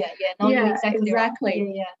that's, exactly.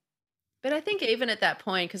 Right. Yeah. But I think even at that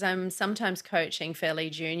point, because I'm sometimes coaching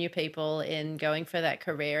fairly junior people in going for that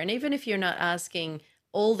career, and even if you're not asking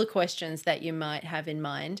all the questions that you might have in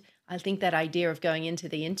mind, I think that idea of going into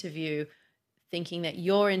the interview thinking that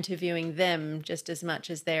you're interviewing them just as much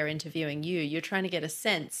as they're interviewing you, you're trying to get a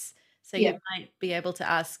sense. So you might be able to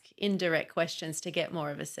ask indirect questions to get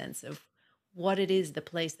more of a sense of what it is the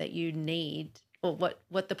place that you need, or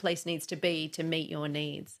what the place needs to be to meet your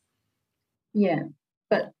needs. Yeah.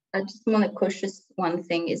 But I just want to cautious one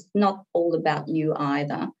thing. It's not all about you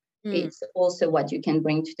either. It's also what you can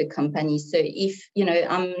bring to the company. So if,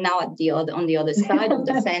 I'm now on the other side of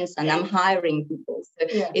the fence and I'm hiring people. So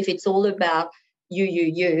if it's all about,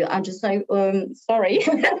 you. I just say, sorry.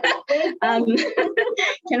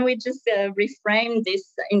 Can we just reframe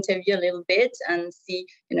this interview a little bit and see,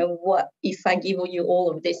 what if I give you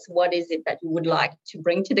all of this, what is it that you would like to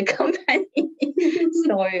bring to the company?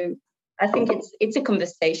 So I think it's a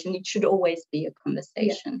conversation. It should always be a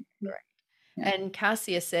conversation. Yeah. Yeah. And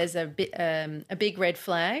Cassia says a big red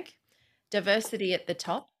flag, diversity at the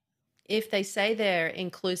top. If they say they're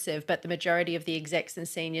inclusive, but the majority of the execs and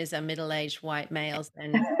seniors are middle-aged white males,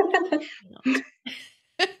 then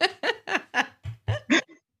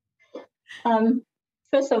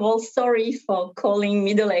first of all, sorry for calling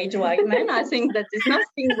middle-aged white men. I think that there's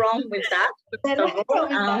nothing wrong with that.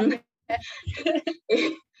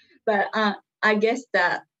 But I guess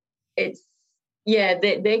that it's,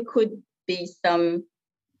 there could be some,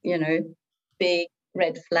 big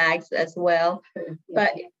red flags as well.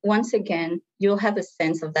 But once again, you'll have a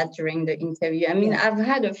sense of that during the interview. I mean, I've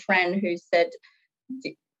had a friend who said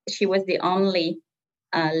she was the only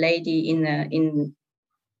lady in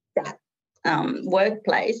that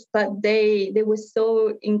workplace, but they were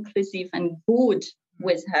so inclusive and good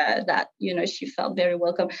with her that she felt very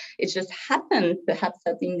welcome. It just happened perhaps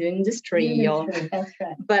that in the industry. That's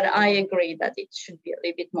right. But I agree that it should be a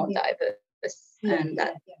little bit more diverse, and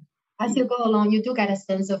that as you go along, you do get a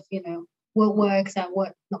sense of what works and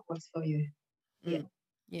what not works for you.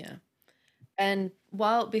 Yeah. And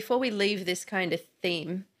before we leave this kind of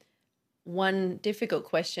theme, one difficult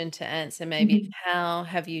question to answer maybe is, how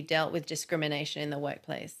have you dealt with discrimination in the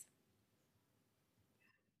workplace?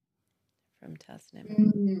 From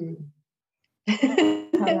Tasnim.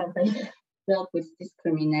 How have I dealt with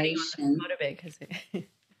discrimination?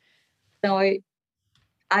 So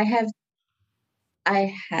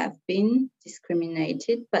I have been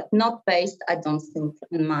discriminated, but not based, I don't think,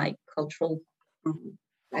 on my cultural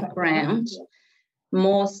background.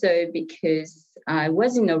 More so because I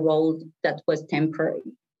was in a role that was temporary,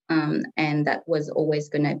 and that was always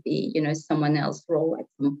going to be, someone else's role at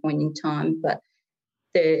some point in time. But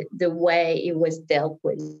the way it was dealt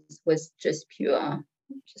with was just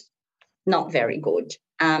not very good.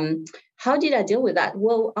 How did I deal with that?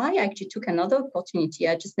 Well, I actually took another opportunity.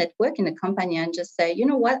 I just networked in a company and just say, you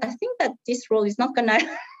know what, I think that this role is not going to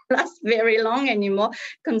last very long anymore,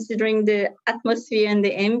 considering the atmosphere and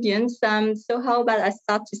the ambience. So how about I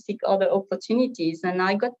start to seek other opportunities? And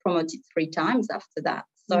I got promoted 3 times after that.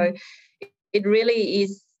 So it really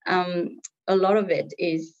is, a lot of it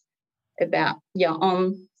is about your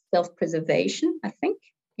own self-preservation, I think,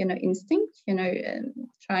 instinct,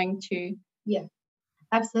 trying to... Yeah,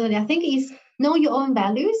 absolutely. I think it's know your own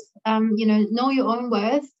values, know your own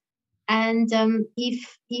worth. And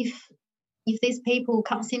if these people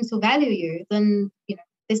can't seem to value you, then,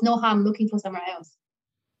 there's no harm looking for somewhere else.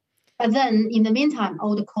 But then in the meantime, I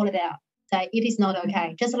would call it out, say it is not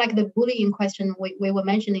okay. Just like the bullying question we were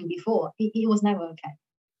mentioning before, it was never okay.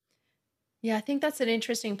 Yeah, I think that's an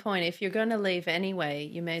interesting point. If you're going to leave anyway,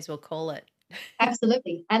 you may as well call it.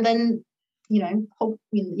 Absolutely. And then, hope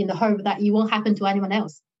in the hope that it won't happen to anyone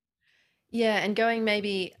else. Yeah, and going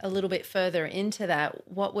maybe a little bit further into that,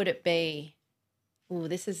 what would it be? Oh,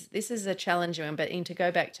 this is a challenging one, but to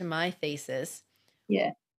go back to my thesis.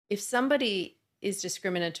 Yeah. If somebody is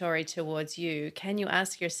discriminatory towards you, can you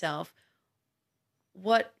ask yourself,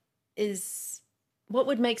 what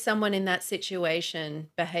would make someone in that situation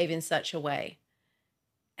behave in such a way?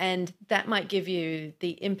 And that might give you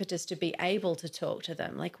the impetus to be able to talk to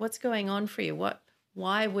them. Like, what's going on for you?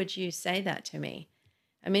 Why would you say that to me?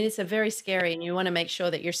 I mean, it's a very scary, and you want to make sure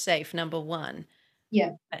that you're safe, number one.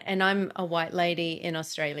 Yeah. And I'm a white lady in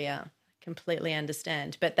Australia. Completely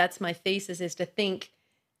understand. But that's my thesis, is to think,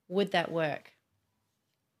 would that work?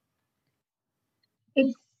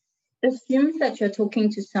 It assumes that you're talking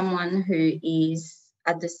to someone who is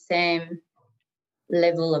at the same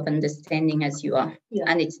level of understanding as you are. Yeah.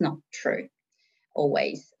 And it's not true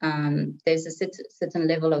always. There's a certain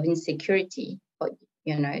level of insecurity,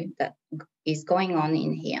 that is going on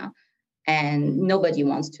in here. And nobody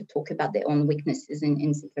wants to talk about their own weaknesses and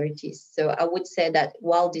insecurities. So I would say that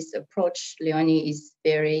while this approach, Leonie, is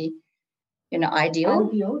very,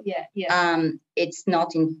 ideal. Yeah. It's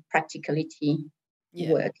not in practicality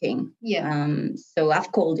working. Yeah. So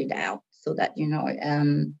I've called it out so that,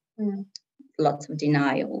 lots of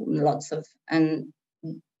denial, and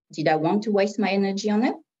did I want to waste my energy on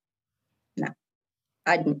it? No,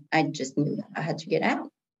 I just knew that I had to get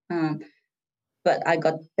out. But I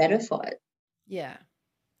got better for it. Yeah.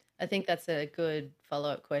 I think that's a good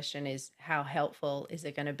follow-up question, is how helpful is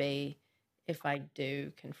it going to be if I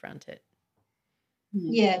do confront it?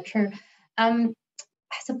 Yeah, true. I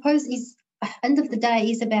suppose it's end of the day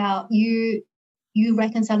is about you you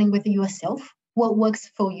reconciling with yourself, what works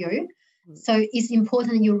for you. So it's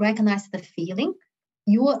important you recognize the feeling,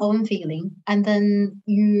 your own feeling, and then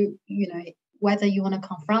you know, whether you want to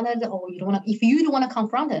confront it or you don't want to. If you don't want to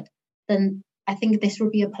confront it, then I think there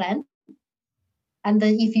should be a plan. And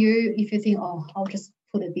then if you think, oh, I'll just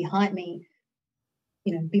put it behind me,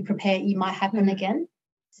 you know, be prepared, it might happen again.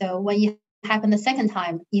 So when it happen the second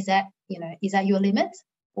time, is that your limit,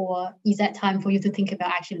 or is that time for you to think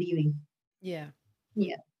about actually leaving? Yeah.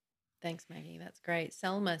 Yeah. Thanks, Maggie. That's great.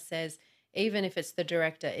 Selma says, even if it's the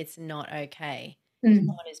director, it's not okay. If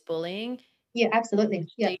someone is bullying, yeah, absolutely.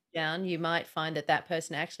 Yeah. Deep down, you might find that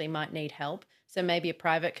person actually might need help. So maybe a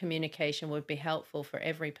private communication would be helpful for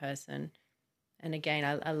every person. And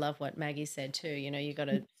again, I love what Maggie said too. You know, you got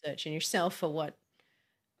to search in yourself for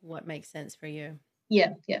what makes sense for you.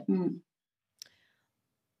 Yeah, yeah.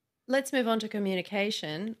 Let's move on to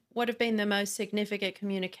communication. What have been the most significant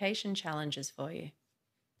communication challenges for you?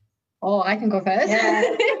 Oh, I can go first.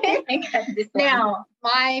 Yeah. Now,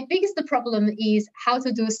 my biggest problem is how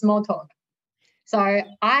to do small talk. So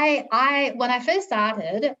I when I first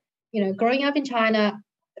started, you know, growing up in China,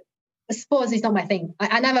 sports is not my thing.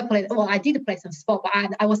 I never played. Well, I did play some sport,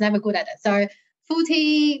 but I was never good at it. So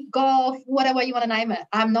footy, golf, whatever you want to name it,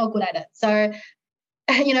 I'm not good at it. So,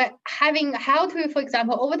 you know, having how to, for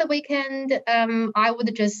example, over the weekend, I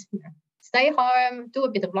would just stay home, do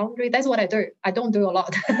a bit of laundry. That's what I do. I don't do a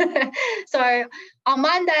lot. So on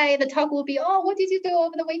Monday, the talk will be, oh, what did you do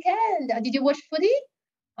over the weekend? Did you watch footy?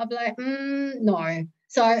 I'll be like, no.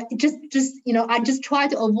 So just you know, I just try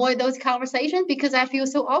to avoid those conversations because I feel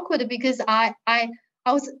so awkward because I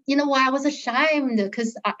was, you know why, I was ashamed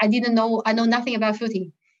because I didn't know, I know nothing about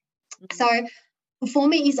footy. So for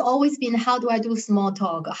me, it's always been, how do I do small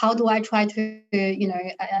talk? How do I try to, you know,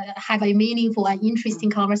 have a meaningful and interesting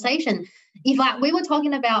conversation? If we were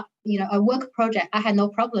talking about, you know, a work project, I had no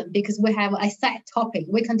problem because we have a set topic.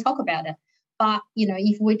 We can talk about it. But, you know,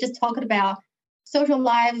 if we're just talking about social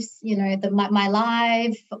lives, you know, my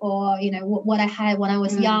life, or, you know, what I had when I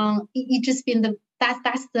was young, it just been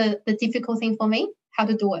that's the difficult thing for me, how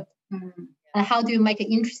to do it. And how do you make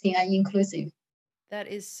it interesting and inclusive? That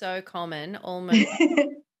is so common, almost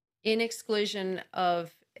in exclusion of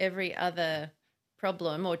every other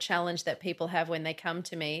problem or challenge that people have when they come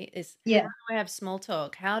to me is, how do I have small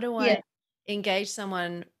talk? How do I engage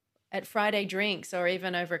someone at Friday drinks or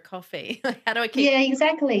even over coffee? How do I keep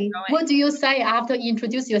exactly going? What do you say after you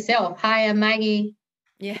introduce yourself? Hi, I'm Maggie.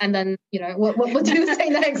 Yeah. And then, you know, what do you say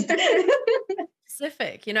next?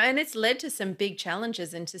 Specific, you know, and it's led to some big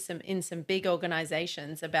challenges in some big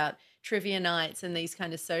organizations about trivia nights and these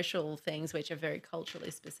kind of social things which are very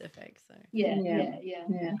culturally specific. So yeah.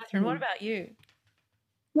 Catherine, what about you?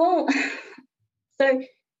 Well, so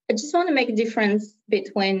I just want to make a difference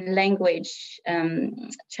between language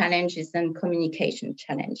challenges and communication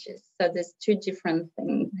challenges. So there's two different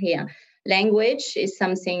things here. Language is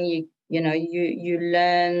something you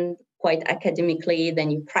learn quite academically, then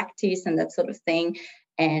you practice and that sort of thing.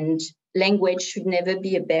 And language should never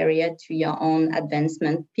be a barrier to your own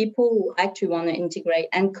advancement. People who actually want to integrate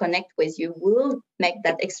and connect with you will make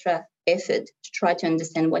that extra effort to try to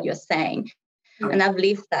understand what you're saying. And I've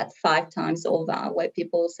lived that 5 times over, where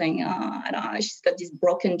people saying, I don't know, she's got this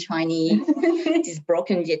broken Chinese, this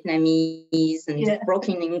broken Vietnamese, and this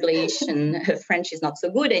broken English, and her French is not so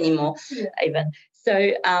good anymore, even.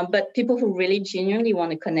 So, but people who really genuinely want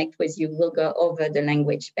to connect with you will go over the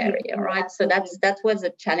language barrier, right? So that was a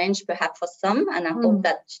challenge perhaps for some, and I hope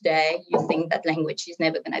that today you think that language is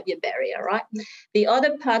never going to be a barrier, right? The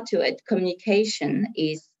other part to it, communication,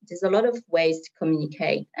 is there's a lot of ways to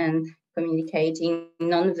communicate, and communicating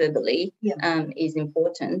non-verbally is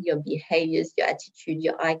important. Your behaviors, your attitude,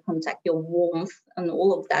 your eye contact, your warmth, and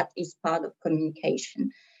all of that is part of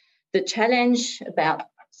communication. The challenge about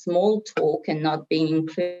small talk and not being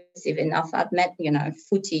inclusive enough, I've met,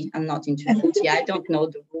 footy. I'm not into footy. I don't know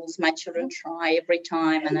the rules. My children try every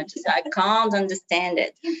time, and I can't understand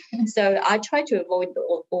it. So I try to avoid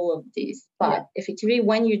all of this. But effectively,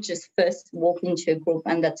 when you just first walk into a group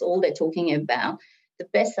and that's all they're talking about, the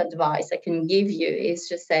best advice I can give you is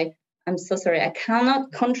just say, I'm so sorry, I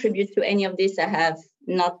cannot contribute to any of this. I have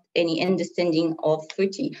not any understanding of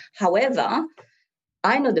footy. However,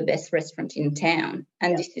 I know the best restaurant in town,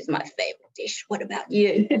 and this is my favorite dish. What about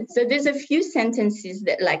you? So there's a few sentences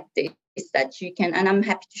that like this that you can, and I'm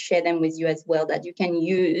happy to share them with you as well, that you can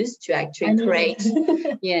use to actually create.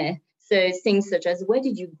 So things such as, where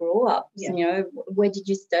did you grow up? Where did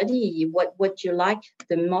you study? What do you like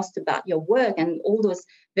the most about your work? And all those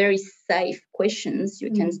very safe questions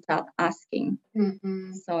you can start asking.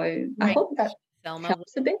 So I hope that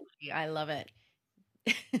helps a bit. I love it.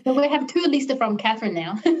 So we have 2 lists from Catherine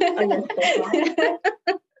now. Oh, yes, that's right.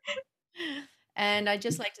 And I'd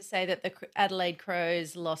just like to say that the Adelaide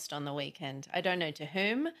Crows lost on the weekend. I don't know to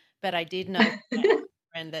whom, but I did know from my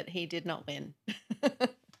friend that he did not win.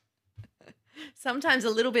 Sometimes a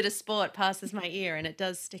little bit of sport passes my ear and it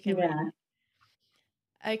does stick in my Yeah. head.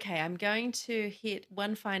 Okay, I'm going to hit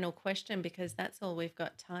one final question because that's all we've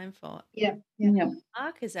got time for. Yeah.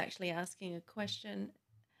 Mark is actually asking a question.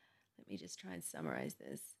 Let me just try and summarize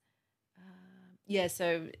this.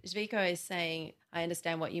 So Zviko is saying, I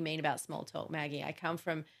understand what you mean about small talk, Maggie. I come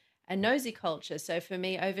from a nosy culture, so for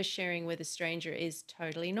me, oversharing with a stranger is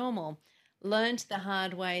totally normal. Learned the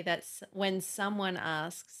hard way that when someone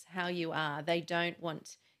asks how you are, they don't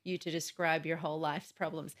want you to describe your whole life's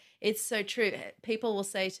problems. It's so true. People will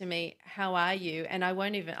say to me, how are you? And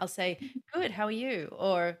I'll say, good, how are you?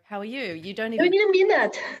 Or how are you? You don't even. You didn't mean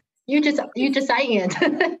that. You just saying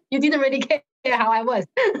it. You didn't really care how I was.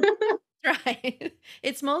 Right.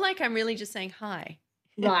 It's more like I'm really just saying hi.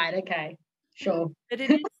 Right. Okay. Sure. But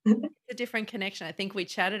it's a different connection. I think we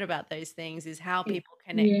chatted about those things, is how people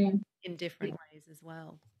connect in different ways as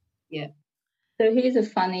well. Yeah. So here's a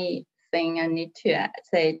funny thing I need to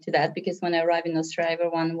say to that, because when I arrived in Australia,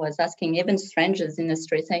 everyone was asking, even strangers in the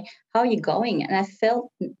street, saying, how are you going? And I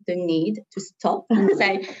felt the need to stop and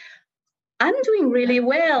say, I'm doing really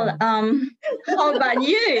well. How about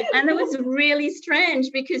you? And it was really strange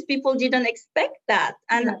because people didn't expect that.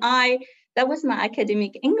 And that was my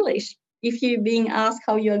academic English. If you're being asked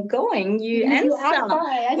how you're going, you answer.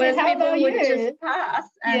 Whereas people would just pass.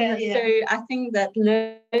 And so I think that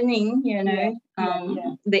learning,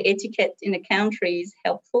 the etiquette in the country is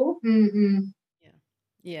helpful. Mm-hmm.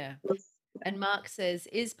 Yeah. And Mark says,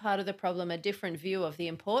 is part of the problem a different view of the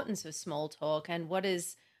importance of small talk and what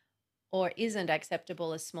is or isn't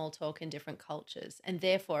acceptable as small talk in different cultures, and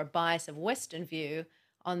therefore a bias of Western view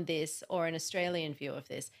on this or an Australian view of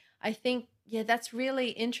this? I think, that's really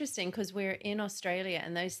interesting because we're in Australia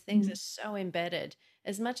and those things are so embedded.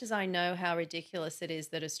 As much as I know how ridiculous it is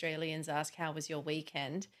that Australians ask, how was your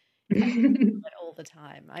weekend? I do it all the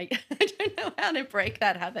time. I don't know how to break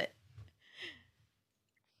that habit.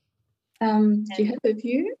 Do you have a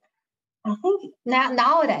view? I think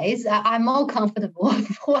nowadays I'm more comfortable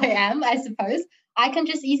with who I am, I suppose. I can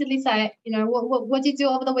just easily say, what did you do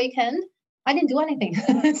over the weekend? I didn't do anything.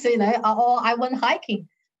 So, or I went hiking.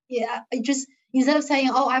 Yeah, I just, instead of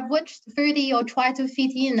saying, I've watched 30 or try to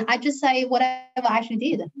fit in, I just say whatever I actually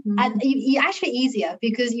did. Mm-hmm. And it's actually easier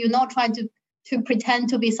because you're not trying to pretend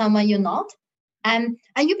to be someone you're not. And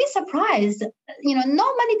you'd be surprised,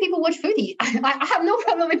 not many people watch foodie. I have no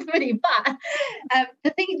problem with foodie, but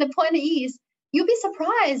the point is, you'll be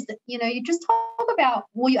surprised, you just talk about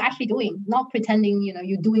what you're actually doing, not pretending,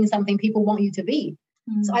 you're doing something people want you to be.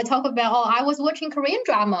 Mm. So I talk about, I was watching Korean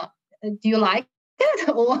drama. Do you like it?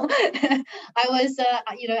 Or I was,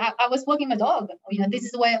 I was walking my dog. This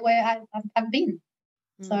is where I've been.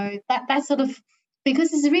 Mm. So that's sort of,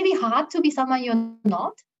 because it's really hard to be someone you're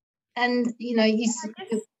not. And,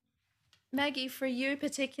 Maggie, for you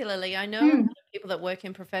particularly, I know a lot of people that work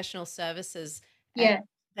in professional services, and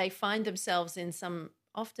they find themselves in some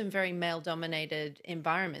often very male-dominated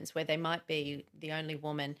environments where they might be the only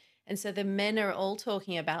woman. And so the men are all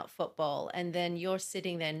talking about football, and then you're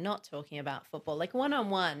sitting there not talking about football. Like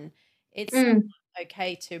one-on-one, it's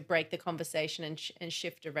okay to break the conversation and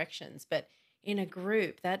shift directions. But in a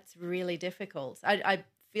group, that's really difficult. I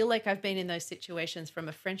feel like I've been in those situations from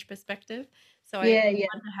a French perspective. So I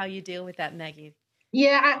wonder how you deal with that, Maggie.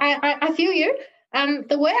 Yeah, I feel you.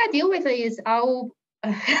 The way I deal with it is I'll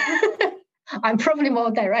I'm probably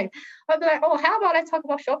more direct. I'll be like, how about I talk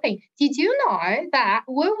about shopping? Did you know that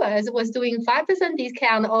Woolworths was doing 5%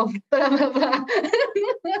 discount of blah, blah, blah?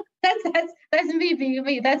 That's me being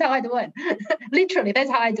me. That's how I do it. Literally, that's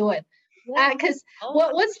how I do it. Because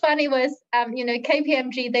what's funny was,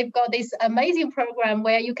 KPMG, they've got this amazing program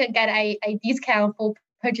where you can get a discount for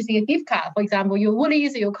purchasing a gift card. For example, your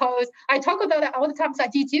Woolies or your Coles. I talk about that all the time. So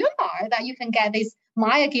did you know that you can get this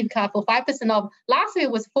Maya gift card for 5% off? Last year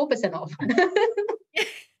was 4% off.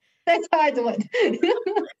 That's how I do it.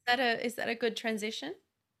 Is that a good transition?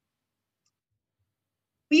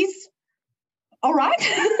 Please. All right.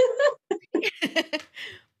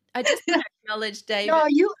 I just acknowledge David. No,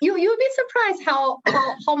 you'll be surprised how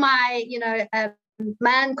my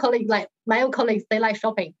male colleagues, they like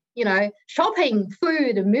shopping. Shopping,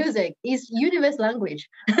 food, music is universal language.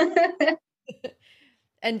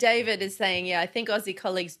 And David is saying, I think Aussie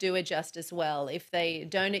colleagues do adjust as well if they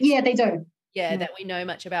don't. They do. that we know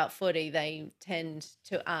much about footy, they tend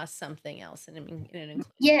to ask something else. And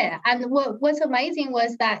yeah, and what's amazing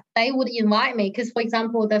was that they would invite me because, for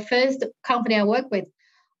example, the first company I worked with,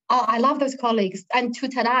 I love those colleagues, and to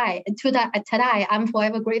today, I'm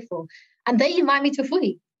forever grateful. And they invite me to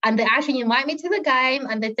footy, and they actually invite me to the game,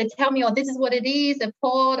 and they tell me, "Oh, this is what it is, a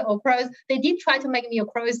pod or pros." They did try to make me a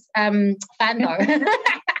pros fan though,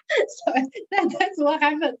 so that's what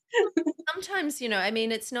happened. Sometimes,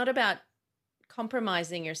 it's not about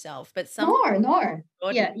compromising yourself, but yourself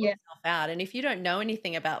out. And if you don't know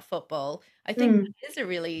anything about football, I think it is a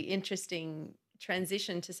really interesting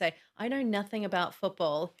transition to say, I know nothing about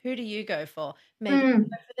football. Who do you go for? Maybe you go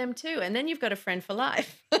for them too. And then you've got a friend for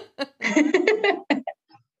life.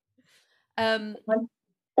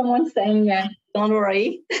 Someone's saying, yeah, don't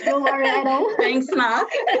worry. Don't worry at all. Thanks, Mark.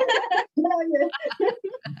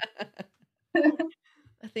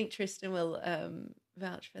 I think Tristan will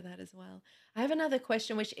vouch for that as well. I have another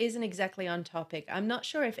question which isn't exactly on topic. I'm not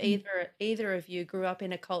sure if either of you grew up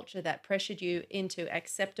in a culture that pressured you into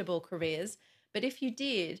acceptable careers, but if you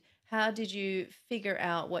did, how did you figure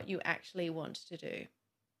out what you actually want to do?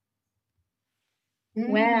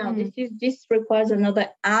 Wow, this requires another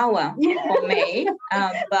hour for me,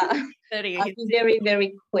 but I'll be very,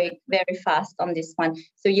 very quick, very fast on this one.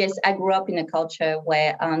 So yes, I grew up in a culture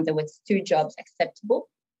where there was 2 jobs acceptable.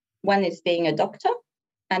 One is being a doctor,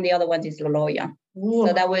 and the other one is a lawyer. Ooh.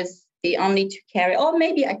 So that was the only 2 career, or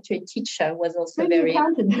maybe actually a teacher was also very.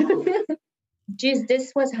 Geez,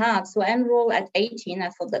 this was hard. So I enrolled at 18. I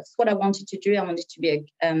thought that's what I wanted to do. I wanted to be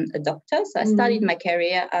a doctor. So I started my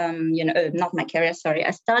career, not my career, sorry.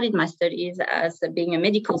 I started my studies as being a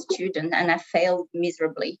medical student, and I failed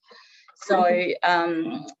miserably. So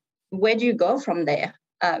where do you go from there?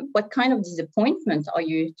 What kind of disappointment are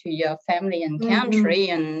you to your family and country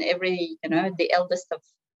and the eldest of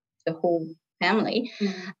the whole family?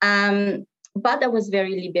 But that was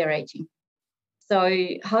very liberating. So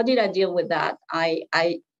how did I deal with that? I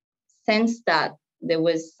sensed that there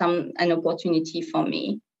was an opportunity for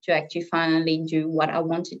me to actually finally do what I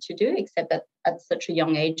wanted to do, except that at such a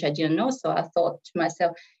young age, I didn't know. So I thought to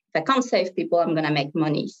myself, if I can't save people, I'm going to make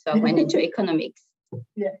money. So I went into economics.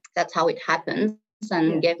 Yeah. That's how it happened,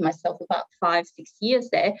 and gave myself about 5-6 years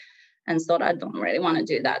there and thought I don't really want to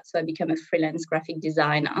do that. So I became a freelance graphic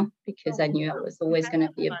designer because I knew I was always going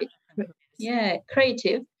to be a bit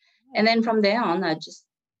creative. And then from there on, I just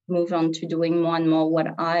moved on to doing more and more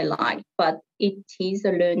what I like. But it is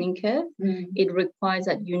a learning curve. It requires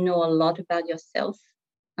that you know a lot about yourself.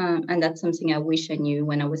 And that's something I wish I knew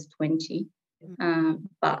when I was 20.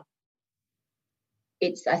 But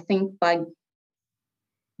it's, I think, by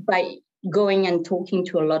going and talking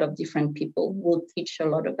to a lot of different people will teach a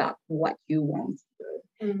lot about what you want.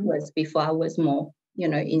 Whereas before I was more,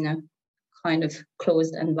 in a kind of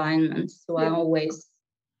closed environment. So I always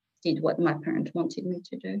did what my parents wanted me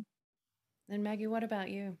to do. And Maggie, what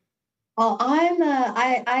about you? Oh,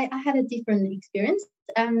 I had a different experience.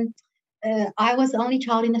 I was the only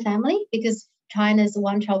child in the family because China's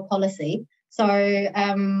one-child policy. So I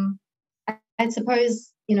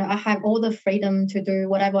suppose, I have all the freedom to do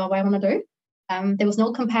whatever I want to do. There was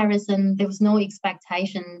no comparison. There was no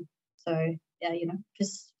expectation. So,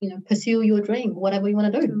 just, pursue your dream, whatever you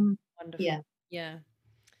want to do. Wonderful. Yeah.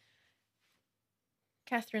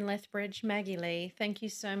 Catherine Lethbridge, Maggie Lee, thank you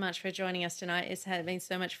so much for joining us tonight. It's been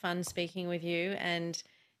so much fun speaking with you and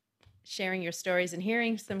sharing your stories and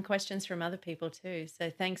hearing some questions from other people too. So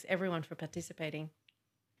thanks everyone for participating.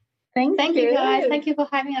 Thank you guys. Thank you for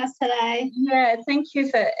having us today. Yeah, thank you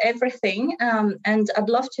for everything. And I'd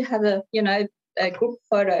love to have a group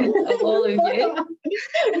photo of all of you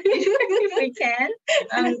if we can.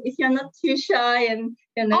 If you're not too shy and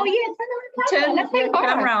turn the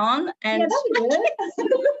camera on and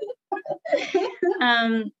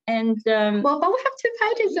but we have 2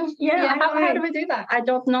 pages of how do we do that? I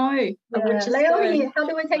don't know. Leonie, how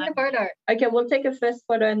do we take the photo? Okay, we'll take a first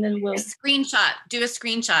photo and then we'll screenshot. Do a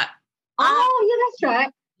screenshot. Oh yeah, that's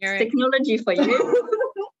right. It's technology for you.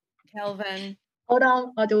 Kelvin. Hold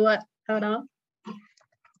on, I'll do it. Hold on.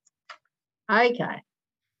 Okay.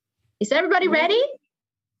 Is everybody ready?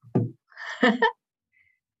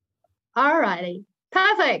 All righty.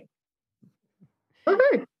 Perfect.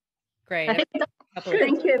 Woohoo. Great.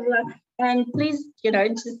 Thank you, everyone. And please,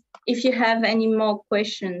 just if you have any more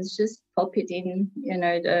questions, just pop it in,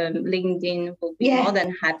 LinkedIn will be more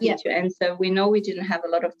than happy to answer. We know we didn't have a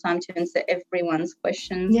lot of time to answer everyone's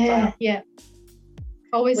questions. Yeah.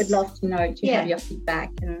 Always would love to know, to have your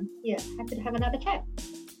feedback. And happy to have another chat.